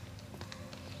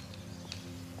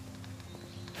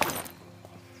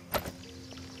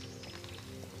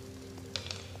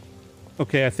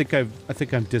 Okay, I think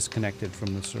I'm disconnected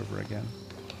from the server again.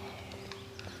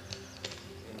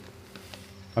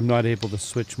 I'm not able to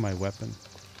switch my weapon.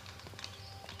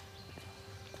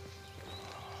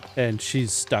 And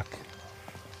she's stuck.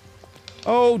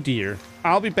 Oh dear.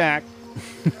 I'll be back.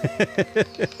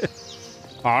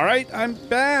 All right, I'm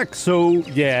back. So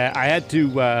yeah, I had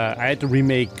to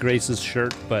remake Grace's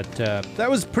shirt, but that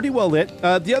was pretty well lit.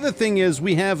 The other thing is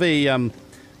we have a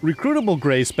recruitable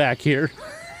Grace back here.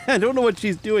 I don't know what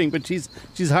she's doing, but she's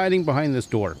hiding behind this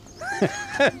door.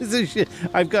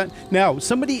 I've got now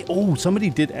somebody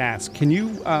did ask, can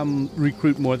you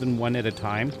recruit more than one at a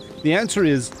time? The answer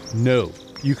is no.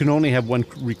 You can only have one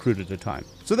recruit at a time.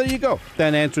 So there you go.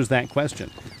 That answers that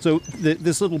question. So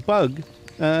this little bug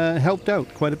helped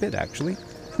out quite a bit, actually.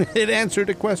 It answered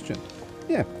a question.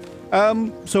 Yeah.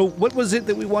 So what was it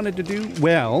that we wanted to do?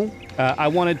 Well, I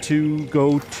wanted to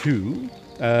go to...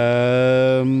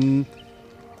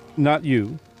 not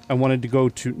you. I wanted to go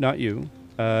to... Not you.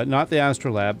 Not the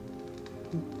Astrolab.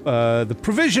 The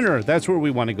Provisioner. That's where we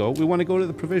want to go. We want to go to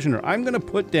the Provisioner. I'm going to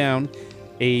put down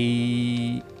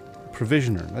a...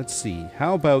 Provisioner. Let's see.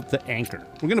 How about the anchor?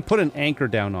 We're going to put an anchor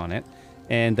down on it,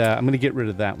 and I'm going to get rid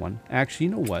of that one. Actually,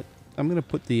 you know what? I'm going to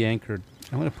put the anchor...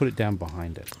 I'm going to put it down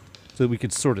behind it, so that we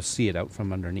could sort of see it out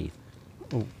from underneath.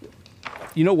 Oh,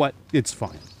 you know what? It's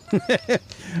fine.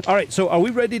 All right, so are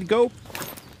we ready to go?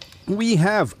 We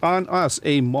have on us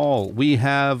a maul. We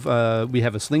have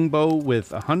a sling bow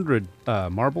with 100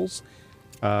 marbles.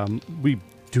 Do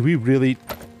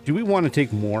we want to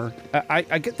take more?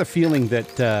 I get the feeling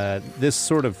that this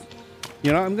sort of,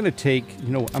 I'm going to take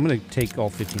all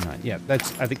 59. Yeah, I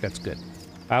think that's good.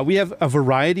 We have a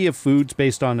variety of foods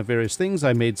based on the various things.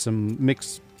 I made some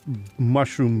mixed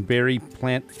mushroom berry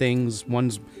plant things.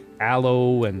 One's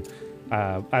aloe and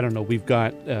I don't know. We've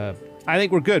got, I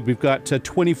think we're good. We've got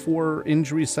 24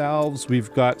 injury salves.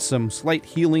 We've got some slight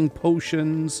healing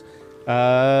potions.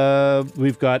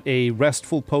 We've got a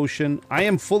restful potion. I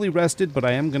am fully rested, but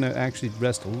I am going to actually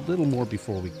rest a little more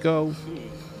before we go.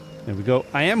 There we go.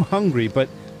 I am hungry, but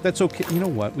that's okay. You know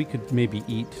what? We could maybe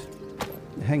eat...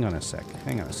 Hang on a sec.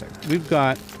 We've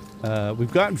got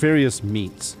various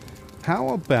meats. How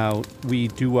about we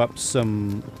do up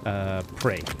some,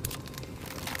 prey?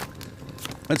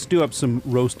 Let's do up some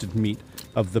roasted meat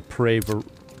of the prey.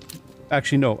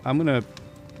 Actually, no. I'm gonna...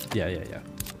 Yeah.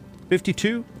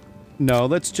 52? No,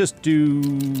 let's just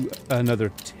do another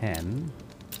 10.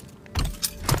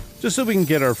 Just so we can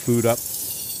get our food up.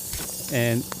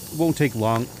 And it won't take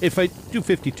long. If I do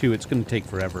 52, it's going to take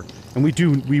forever. And we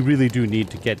really do need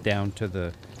to get down to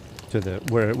the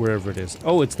wherever it is.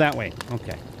 Oh, it's that way.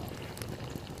 Okay.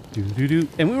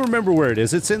 And we remember where it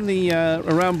is. It's in the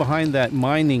around behind that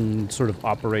mining sort of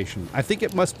operation. I think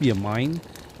it must be a mine.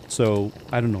 So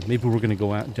I don't know. Maybe we're going to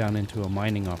go out down into a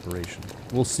mining operation.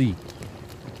 We'll see.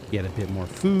 Get a bit more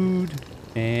food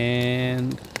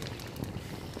and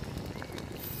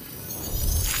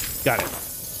got it.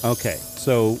 Okay,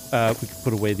 so we can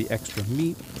put away the extra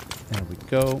meat. There we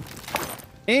go.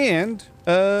 And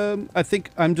I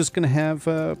think I'm just going to have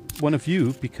one of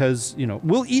you because, you know,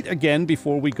 we'll eat again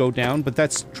before we go down, but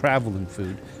that's traveling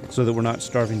food so that we're not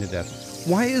starving to death.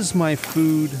 Why is my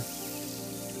food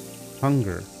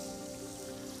hunger?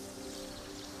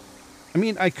 I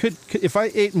mean, I could, if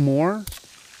I ate more,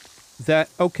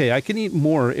 okay, I can eat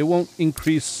more. It won't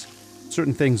increase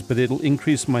certain things, but it'll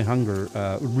increase my hunger,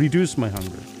 reduce my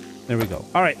hunger. There we go.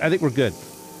 All right, I think we're good.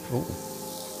 Oh,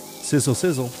 sizzle,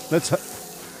 sizzle. Let's.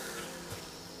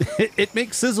 It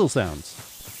makes sizzle sounds.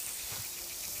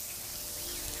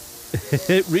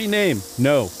 Rename.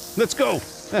 No. Let's go.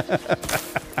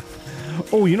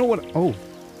 Oh, you know what? Oh,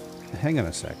 hang on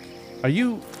a sec. Are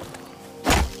you?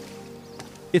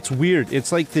 It's weird.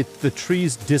 It's like the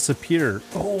trees disappear.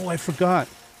 Oh, I forgot.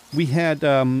 We had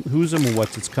who's and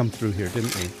what's it's come through here,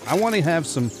 didn't we? I want to have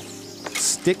some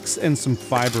sticks and some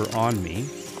fiber on me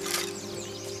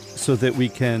so that we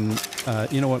can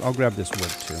you know what, I'll grab this wood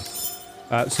too,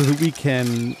 so that we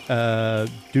can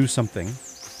do something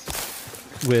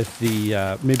with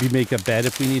the maybe make a bed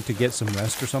if we need to get some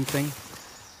rest or something.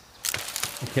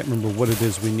 I can't remember what it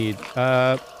is we need.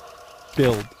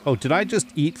 Build. Oh, did I just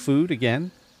eat food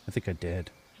again? I think I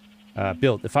did.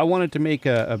 Build. If I wanted to make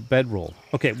a bedroll.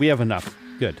 Okay, we have enough.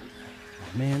 Good.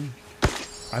 Oh, man,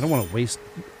 I don't want to waste...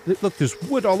 Look, there's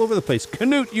wood all over the place.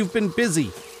 Canute, you've been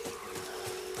busy.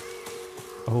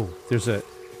 Oh, there's a...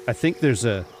 I think there's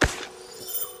a...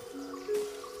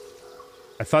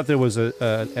 I thought there was an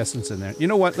essence in there. You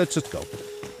know what? Let's just go.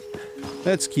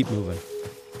 Let's keep moving.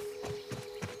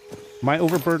 Am I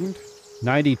overburdened?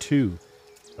 92.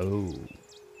 Oh.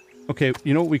 Okay,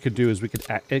 you know what we could do is we could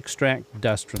extract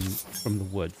dust from the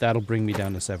wood. That'll bring me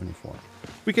down to 74.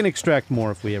 We can extract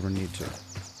more if we ever need to.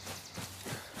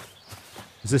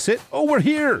 Is this it? Oh, we're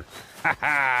here! Ha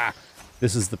ha!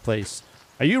 This is the place.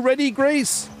 Are you ready,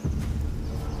 Grace?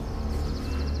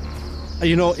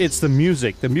 You know, it's the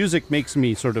music. The music makes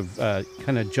me sort of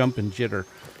kind of jump and jitter.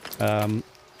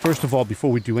 First of all,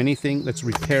 before we do anything, let's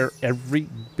repair every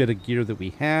bit of gear that we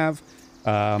have.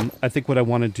 I think what I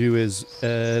want to do is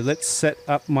let's set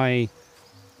up my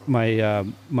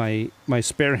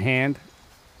spare hand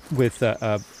with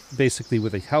basically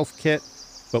with a health kit,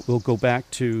 but we'll go back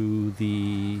to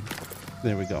the...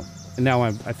 There we go. And now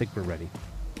I think we're ready.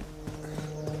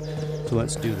 So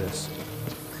let's do this.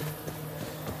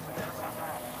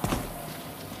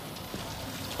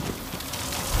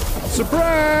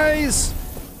 Surprise!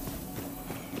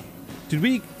 Did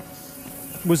we...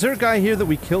 Was there a guy here that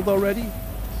we killed already?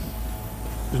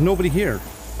 There's nobody here.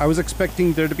 I was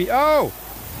expecting there to be... Oh!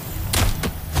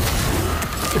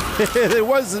 It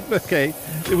wasn't... Okay.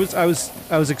 It was... I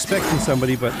was expecting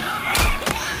somebody, but...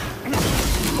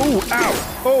 Oh, ow!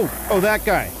 Oh! Oh, that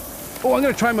guy. Oh, I'm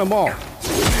gonna try my maul.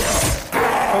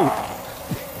 Oh.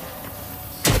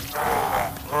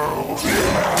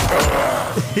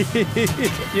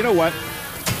 You know what?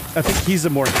 I think he's a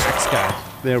more intense guy.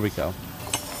 There we go.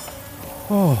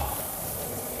 Oh.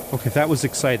 Okay, that was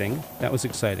exciting. That was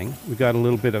exciting. We got a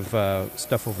little bit of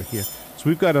stuff over here. So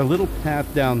we've got a little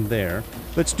path down there.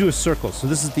 Let's do a circle. So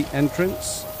this is the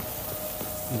entrance.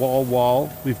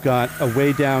 Wall. We've got a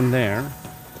way down there.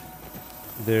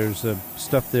 There's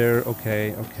stuff there.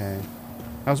 Okay.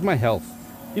 How's my health?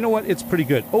 You know what? It's pretty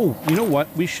good. Oh, you know what?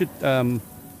 We should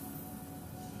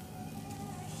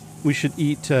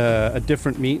eat a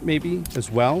different meat maybe as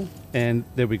well. And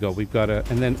there we go. We've got a...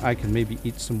 And then I can maybe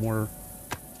eat some more...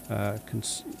 Okay,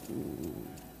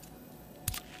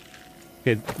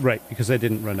 right, because I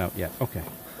didn't run out yet. Okay.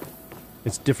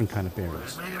 It's different kind of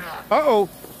berries. Uh-oh!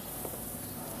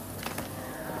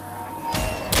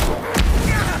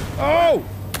 Oh!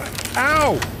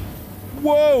 Ow!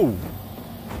 Whoa!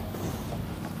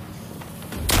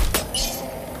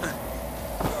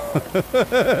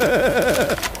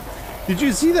 Did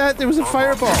you see that? There was a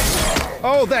fireball.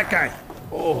 Oh, that guy.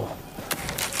 Oh.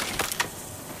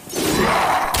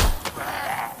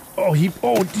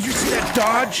 Oh, did you see that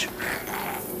dodge?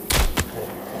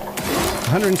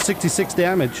 166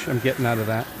 damage I'm getting out of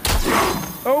that.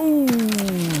 Oh!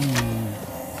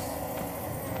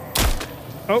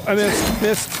 Oh, I missed.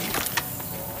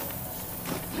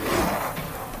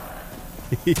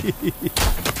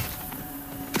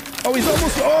 Oh, he's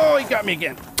almost... Oh, he got me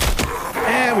again.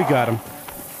 And we got him.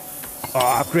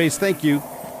 Aw, Grace, thank you.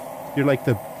 You're like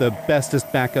the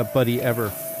bestest backup buddy ever.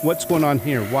 What's going on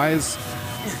here? Why is...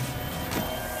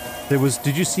 There was...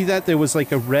 Did you see that? There was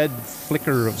like a red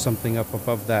flicker of something up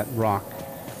above that rock.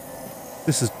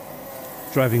 This is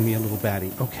driving me a little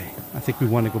batty. Okay, I think we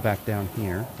want to go back down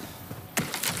here.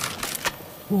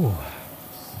 Ooh.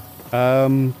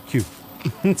 Q.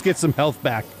 Let's get some health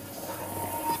back.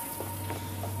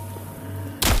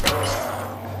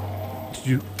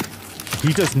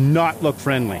 He does not look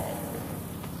friendly.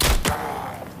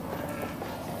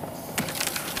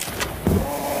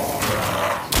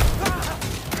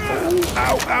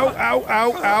 Ow, ow, ow,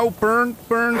 ow, ow.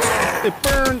 Burns. It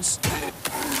burns.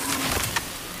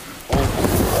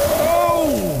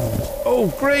 Oh. Oh,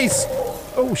 Grace.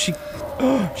 Oh, she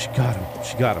got him.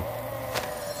 She got him.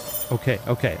 Okay.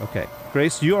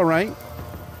 Grace, you all right?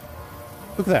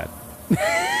 Look at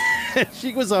that.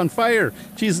 She was on fire.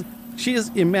 She is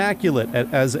immaculate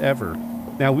as ever.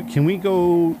 Now, can we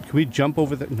jump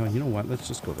over there? No, you know what? Let's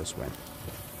just go this way.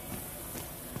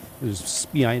 There's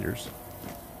spiders.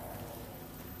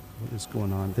 What is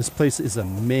going on? This place is a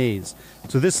maze.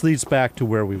 So this leads back to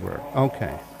where we were.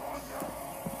 Okay.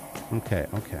 What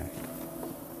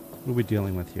are we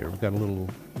dealing with here? We've got a little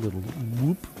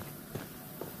whoop.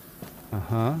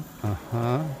 Uh-huh.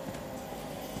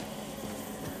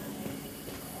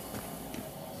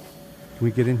 Can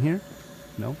we get in here?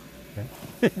 No?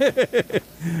 Okay.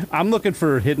 I'm looking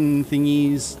for hidden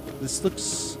thingies.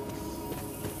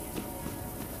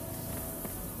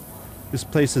 This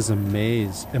place is a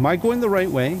maze. Am I going the right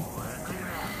way?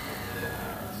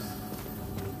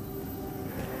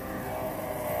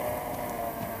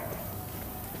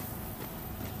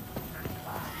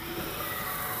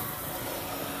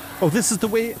 Oh, this is the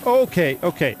way. Okay.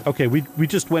 We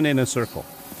just went in a circle.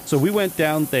 So we went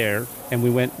down there and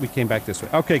we came back this way.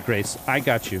 Okay, Grace, I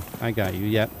got you.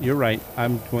 Yep, you're right.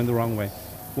 I'm going the wrong way.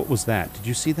 What was that? Did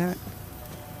you see that?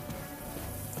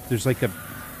 There's like a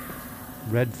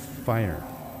red fire.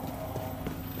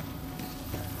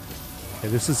 Okay,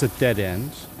 this is a dead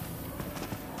end.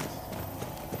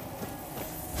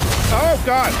 Oh,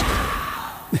 God!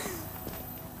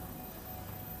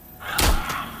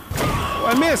 Oh,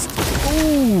 I missed!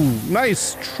 Ooh,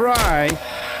 nice try.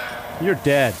 You're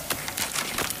dead.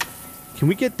 Can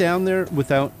we get down there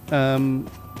without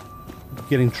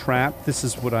getting trapped? This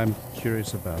is what I'm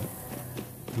curious about.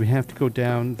 Do we have to go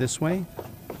down this way?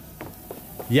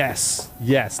 Yes,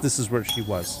 this is where she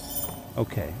was.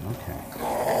 Okay.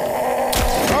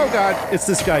 Oh, God, it's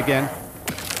this guy again.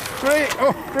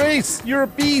 Grace, you're a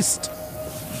beast.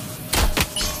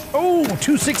 Oh,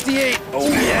 268. Oh,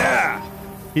 yeah.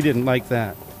 He didn't like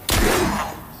that.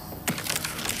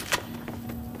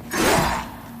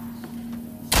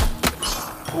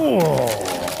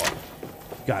 Oh,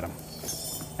 got him.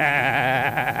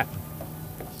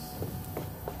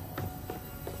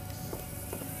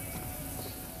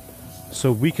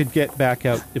 So we could get back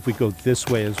out if we go this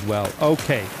way as well.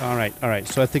 Okay, all right.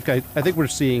 So I think we're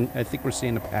seeing a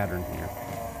pattern here.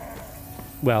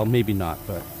 Well, maybe not,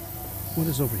 but what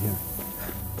is over here?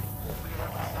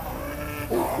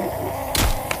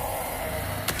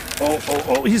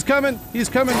 Oh, he's coming.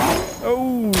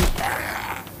 Oh,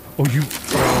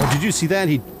 did you see that?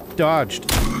 He dodged.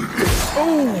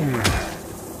 Oh.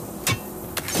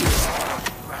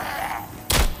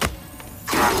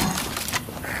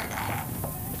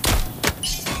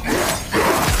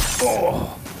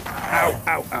 Oh.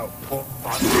 Ow.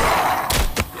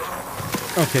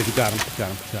 Okay, we got him.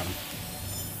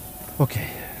 Okay.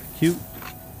 Cute.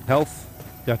 Health.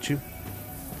 Got you.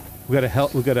 We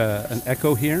got an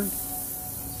echo here.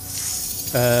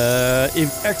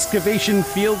 Excavation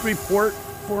field report.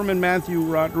 Foreman Matthew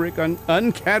Roderick on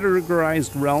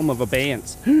uncategorized realm of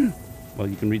abeyance. Well,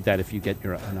 you can read that if you get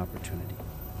an opportunity.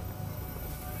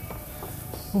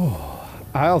 Oh,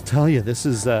 I'll tell you, this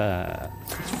is oh,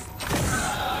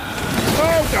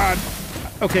 God.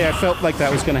 Okay, I felt like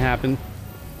that was going to happen.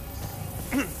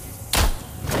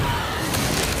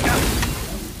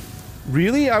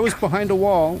 Really? I was behind a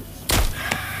wall.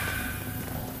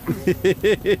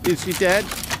 Is she dead?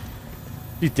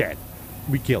 She's dead.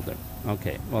 We killed her.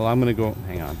 Okay, well, I'm gonna go...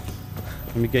 Hang on.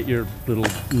 Let me get your little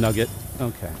nugget.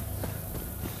 Okay.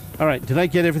 Alright, did I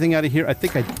get everything out of here? I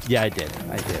think I... Yeah, I did.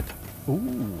 Ooh,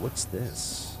 what's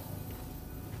this?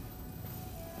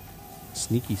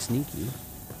 Sneaky.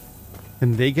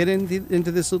 Can they get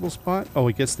into this little spot? Oh,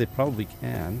 I guess they probably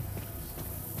can.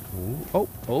 Oh,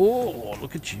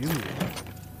 look at you.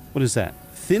 What is that?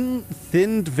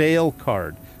 Thinned Veil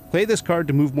card. Play this card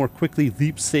to move more quickly,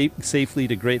 leap safely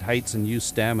to great heights, and use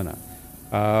stamina.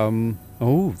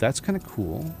 Oh, that's kind of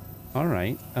cool. All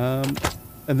right. And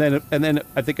then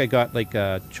I think I got like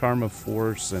a Charm of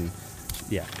Force and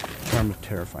yeah, Charm of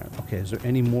Terrifying. Okay, is there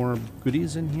any more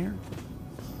goodies in here?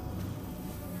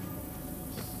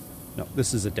 No,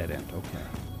 this is a dead end. Okay.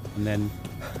 And then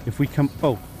if we come...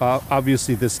 Oh,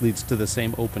 obviously this leads to the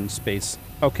same open space.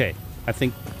 Okay, I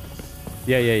think...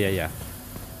 Yeah.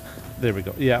 There we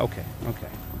go. Yeah, okay.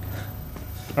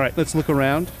 All right, let's look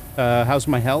around. How's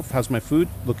my health? How's my food?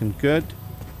 Looking good.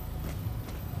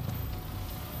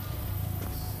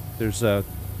 There's a...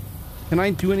 Can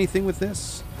I do anything with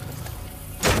this?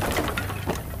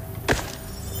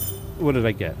 What did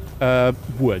I get?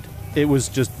 Wood. It was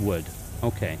just wood.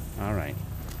 Okay, all right.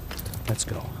 Let's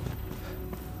go.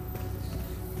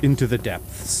 Into the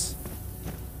depths.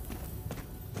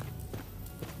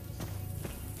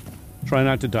 Try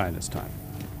not to die this time.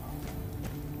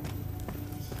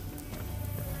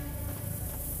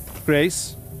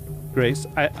 Grace? Grace?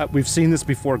 We've seen this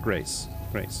before, Grace.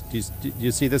 Grace, do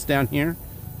you see this down here?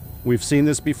 We've seen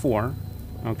this before.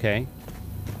 Okay.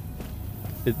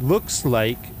 It looks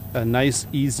like a nice,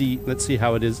 easy... Let's see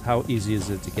how it is. How easy is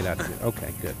it to get out of here?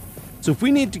 Okay, good. So if we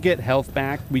need to get health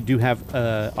back, we do have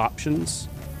options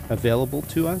available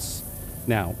to us.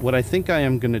 Now, what I think I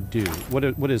am going to do... What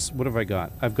have I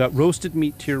got? I've got roasted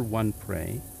meat tier 1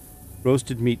 prey.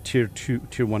 Roasted meat tier 2,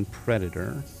 tier 1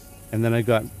 predator. And then I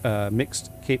got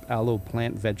mixed Cape aloe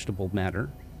plant vegetable matter.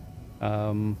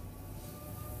 I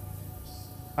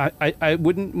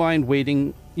wouldn't mind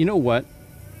waiting. You know what?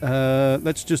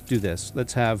 Let's just do this.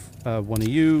 Let's have one of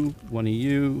you,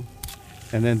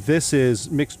 and then this is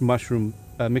mixed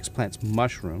plants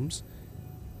mushrooms,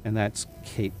 and that's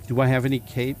cape. Do I have any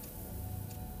cape?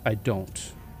 I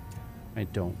don't.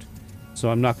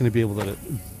 So I'm not going to be able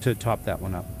to top that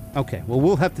one up. Okay, well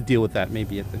we'll have to deal with that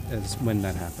maybe when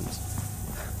that happens.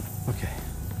 Okay,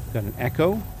 got an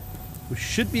echo. We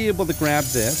should be able to grab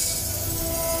this.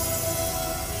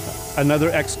 Another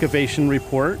excavation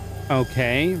report.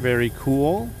 Okay, very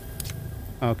cool.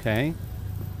 Okay.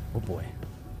 Oh boy.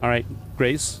 All right,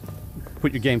 Grace,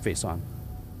 put your game face on.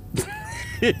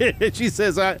 She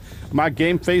says, my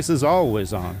game face is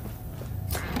always on.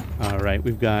 All right,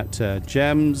 we've got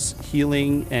gems,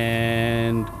 healing,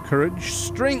 and courage,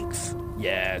 strength.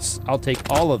 Yes, I'll take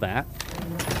all of that.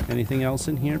 Anything else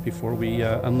in here before we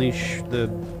unleash the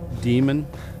demon?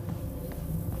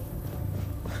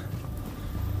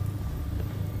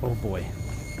 Oh boy.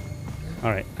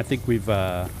 All right, I think we've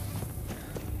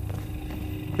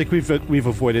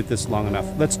avoided this long enough.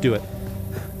 Let's do it.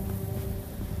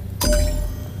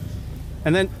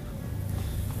 And then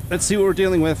let's see what we're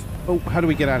dealing with. Oh, how do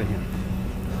we get out of here?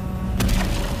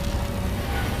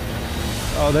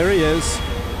 Oh, there he is.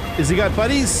 Has he got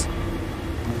buddies?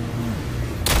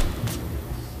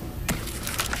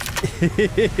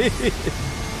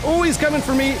 Oh, he's coming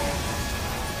for me.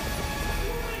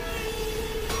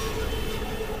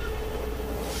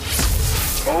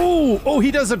 Oh, he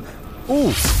does a...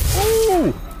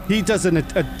 he does a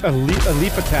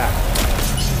leap attack.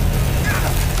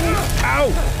 Ow!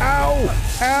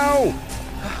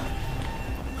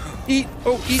 Eat,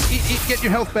 get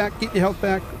your health back, Did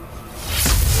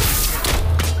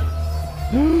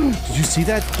you see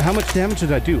that? How much damage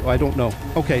did I do? I don't know.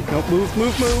 Okay, no, move.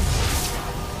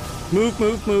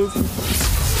 Move.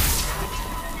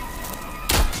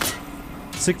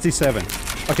 67.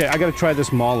 Okay, I gotta try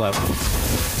this maul out.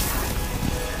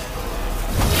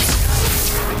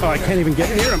 Oh, I can't even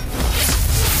get near him.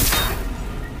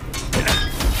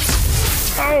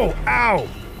 Oh, ow.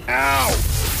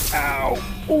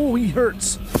 Oh, he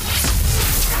hurts.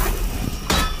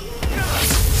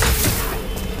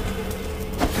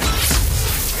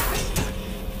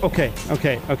 Okay. I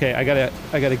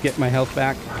gotta get my health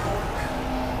back.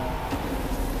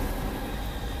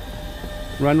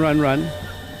 Run.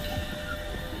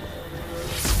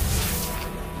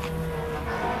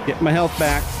 Get my health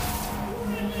back.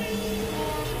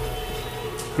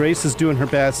 Grace is doing her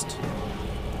best.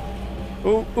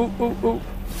 Oh.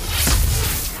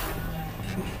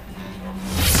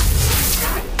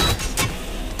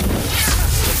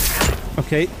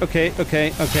 Okay.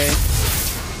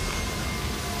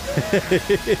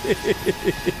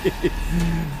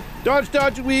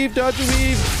 Dodge, weave.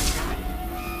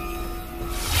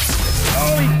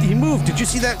 Oh, he moved. Did you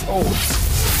see that? Oh.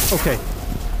 Okay.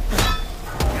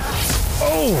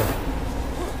 Oh.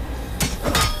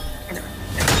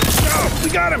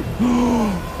 got him!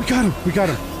 We got him! We got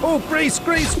him! Oh, Grace!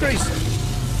 Grace! Grace!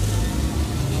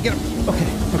 Get him!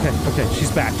 Okay.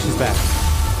 She's back. She's back.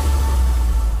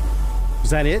 Is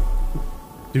that it?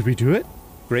 Did we do it?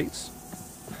 Grace?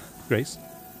 Grace?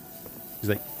 She's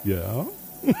like, yeah?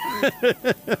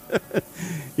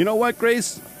 You know what,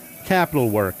 Grace? Capital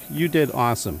work. You did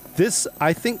awesome. This,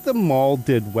 I think the mall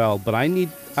did well, but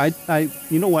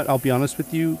you know what? I'll be honest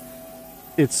with you.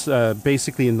 It's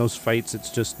basically in those fights, it's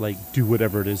just like do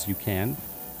whatever it is you can.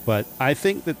 But I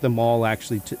think that the mall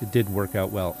actually did work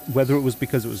out well. Whether it was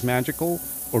because it was magical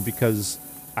or because,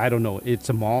 I don't know, it's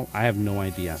a mall, I have no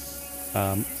idea.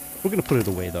 We're going to put it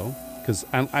away though, because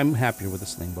I'm happier with a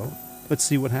sling boat. Let's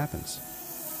see what happens.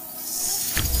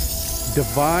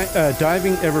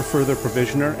 Diving ever further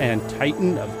provisioner and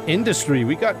Titan of Industry.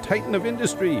 We got Titan of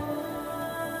Industry.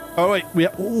 Oh wait, we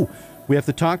have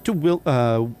to talk to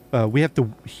we have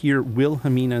to hear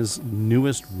Wilhelmina's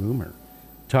newest rumor.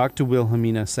 Talk to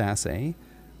Wilhelmina Sasse.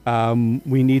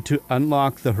 We need to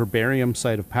unlock the herbarium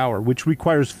site of power, which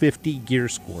requires 50 gear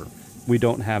score. We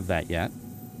don't have that yet.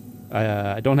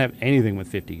 I don't have anything with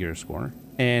 50 gear score.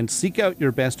 And seek out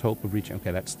your best hope of reaching.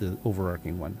 Okay, that's the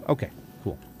overarching one. Okay,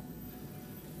 cool.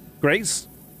 Grace,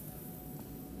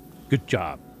 good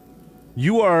job.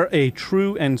 You are a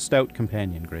true and stout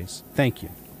companion, Grace. Thank you.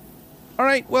 All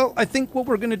right, well, I think what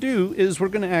we're going to do is we're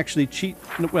going to actually cheat.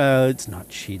 Well, it's not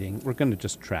cheating. We're going to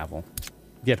just travel.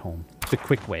 Get home. The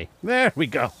quick way. There we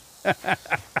go.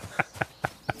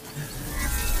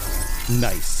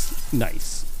 Nice.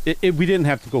 Nice. We didn't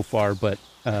have to go far, but,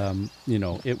 you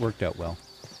know, it worked out well.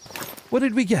 What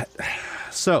did we get?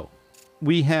 So,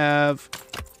 we have...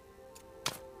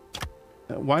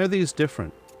 why are these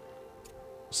different?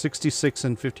 66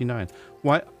 and 59.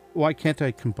 Why can't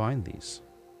I combine these?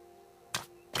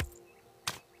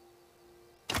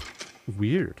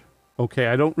 Weird. Okay,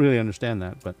 I don't really understand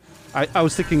that, but I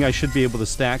was thinking I should be able to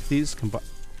stack these. The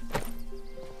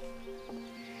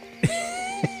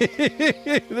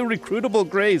recruitable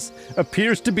Grace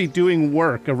appears to be doing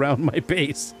work around my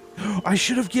base. I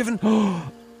should have given...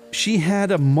 she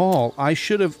had a maul. I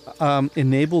should have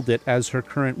enabled it as her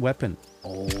current weapon.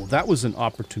 Oh, that was an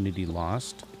opportunity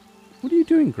lost. What are you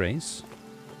doing, Grace?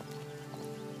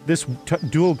 This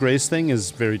dual Grace thing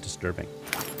is very disturbing.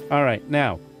 All right,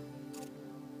 now...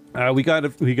 we got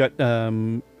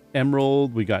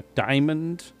emerald, we got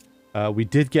diamond, we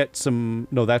did get some,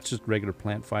 no, that's just regular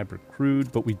plant fiber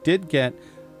crude, but we did get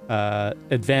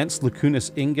advanced lacunus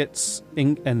ingots,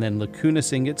 and then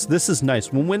lacunus ingots. This is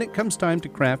nice. When it comes time to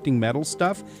crafting metal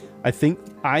stuff, I think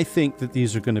that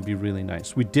these are going to be really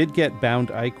nice. We did get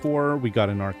bound ichor, we got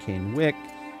an arcane wick,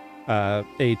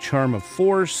 a charm of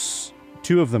force,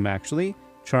 2 of them actually,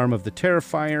 charm of the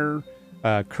terrifier,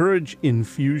 courage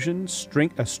infusion,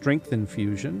 a strength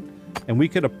infusion, and we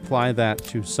could apply that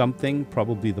to something,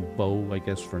 probably the bow, I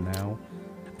guess, for now.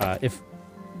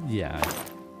 Yeah.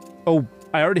 Oh,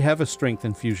 I already have a strength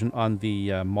infusion on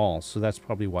the mall, so that's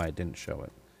probably why I didn't show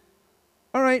it.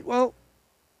 All right, well,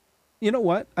 you know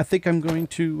what? I think I'm going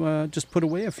to just put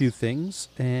away a few things,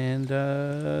 and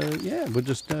yeah, we'll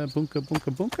just bunka,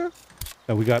 bunka, bunka.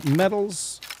 We got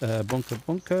metals, bunka,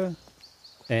 bunka.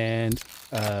 And,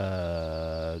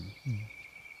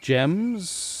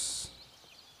 gems.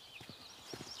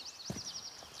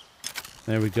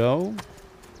 There we go.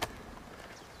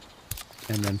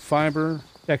 And then fiber.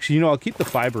 Actually, you know, I'll keep the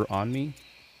fiber on me.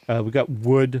 We got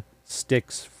wood,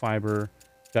 sticks, fiber,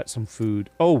 got some food.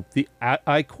 Oh, the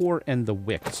ichor and the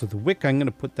wick. So the wick, I'm going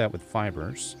to put that with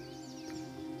fibers.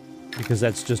 Because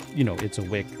that's just, you know, it's a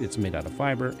wick. It's made out of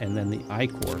fiber. And then the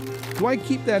ichor. Do I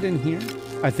keep that in here?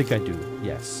 I think I do.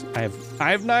 Yes. I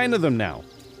have 9 of them now.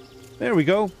 There we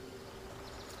go.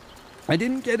 I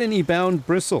didn't get any bound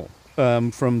bristle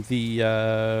from the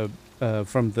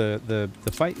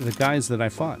fight, the guys that I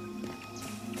fought.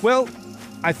 Well,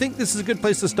 I think this is a good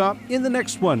place to stop. In the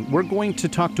next one, we're going to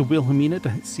talk to Wilhelmina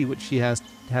to see what she has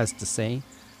to say.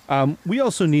 We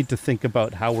also need to think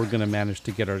about how we're going to manage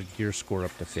to get our gear score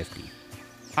up to 50.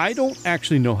 I don't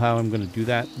actually know how I'm going to do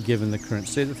that, given the current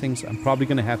state of things. I'm probably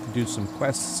going to have to do some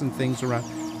quests and things around.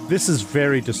 This is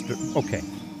very disturbing. Okay.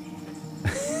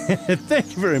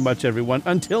 Thank you very much, everyone.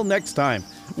 Until next time,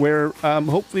 where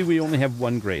hopefully we only have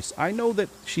 1 Grace. I know that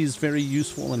she's very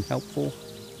useful and helpful.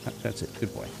 That's it.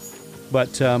 Good boy.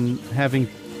 But having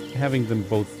them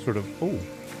both sort of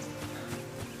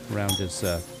around is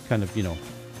kind of, you know,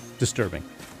 disturbing.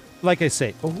 Like I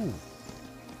say, oh,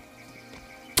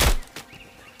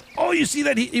 you see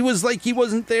that he was like he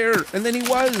wasn't there, and then he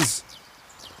was.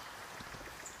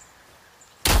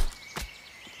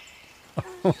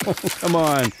 Oh, come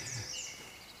on.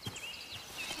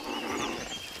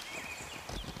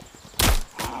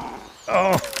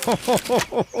 Oh!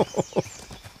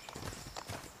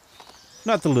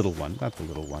 Not the little one. Not the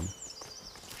little one.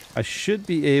 I should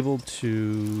be able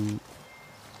to...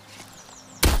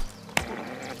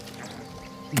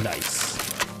 Nice.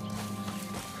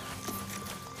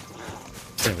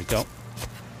 There we go.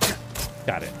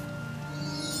 Got it.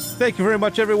 Thank you very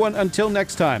much, everyone. Until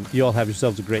next time, you all have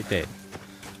yourselves a great day.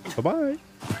 Bye-bye.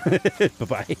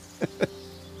 Bye-bye.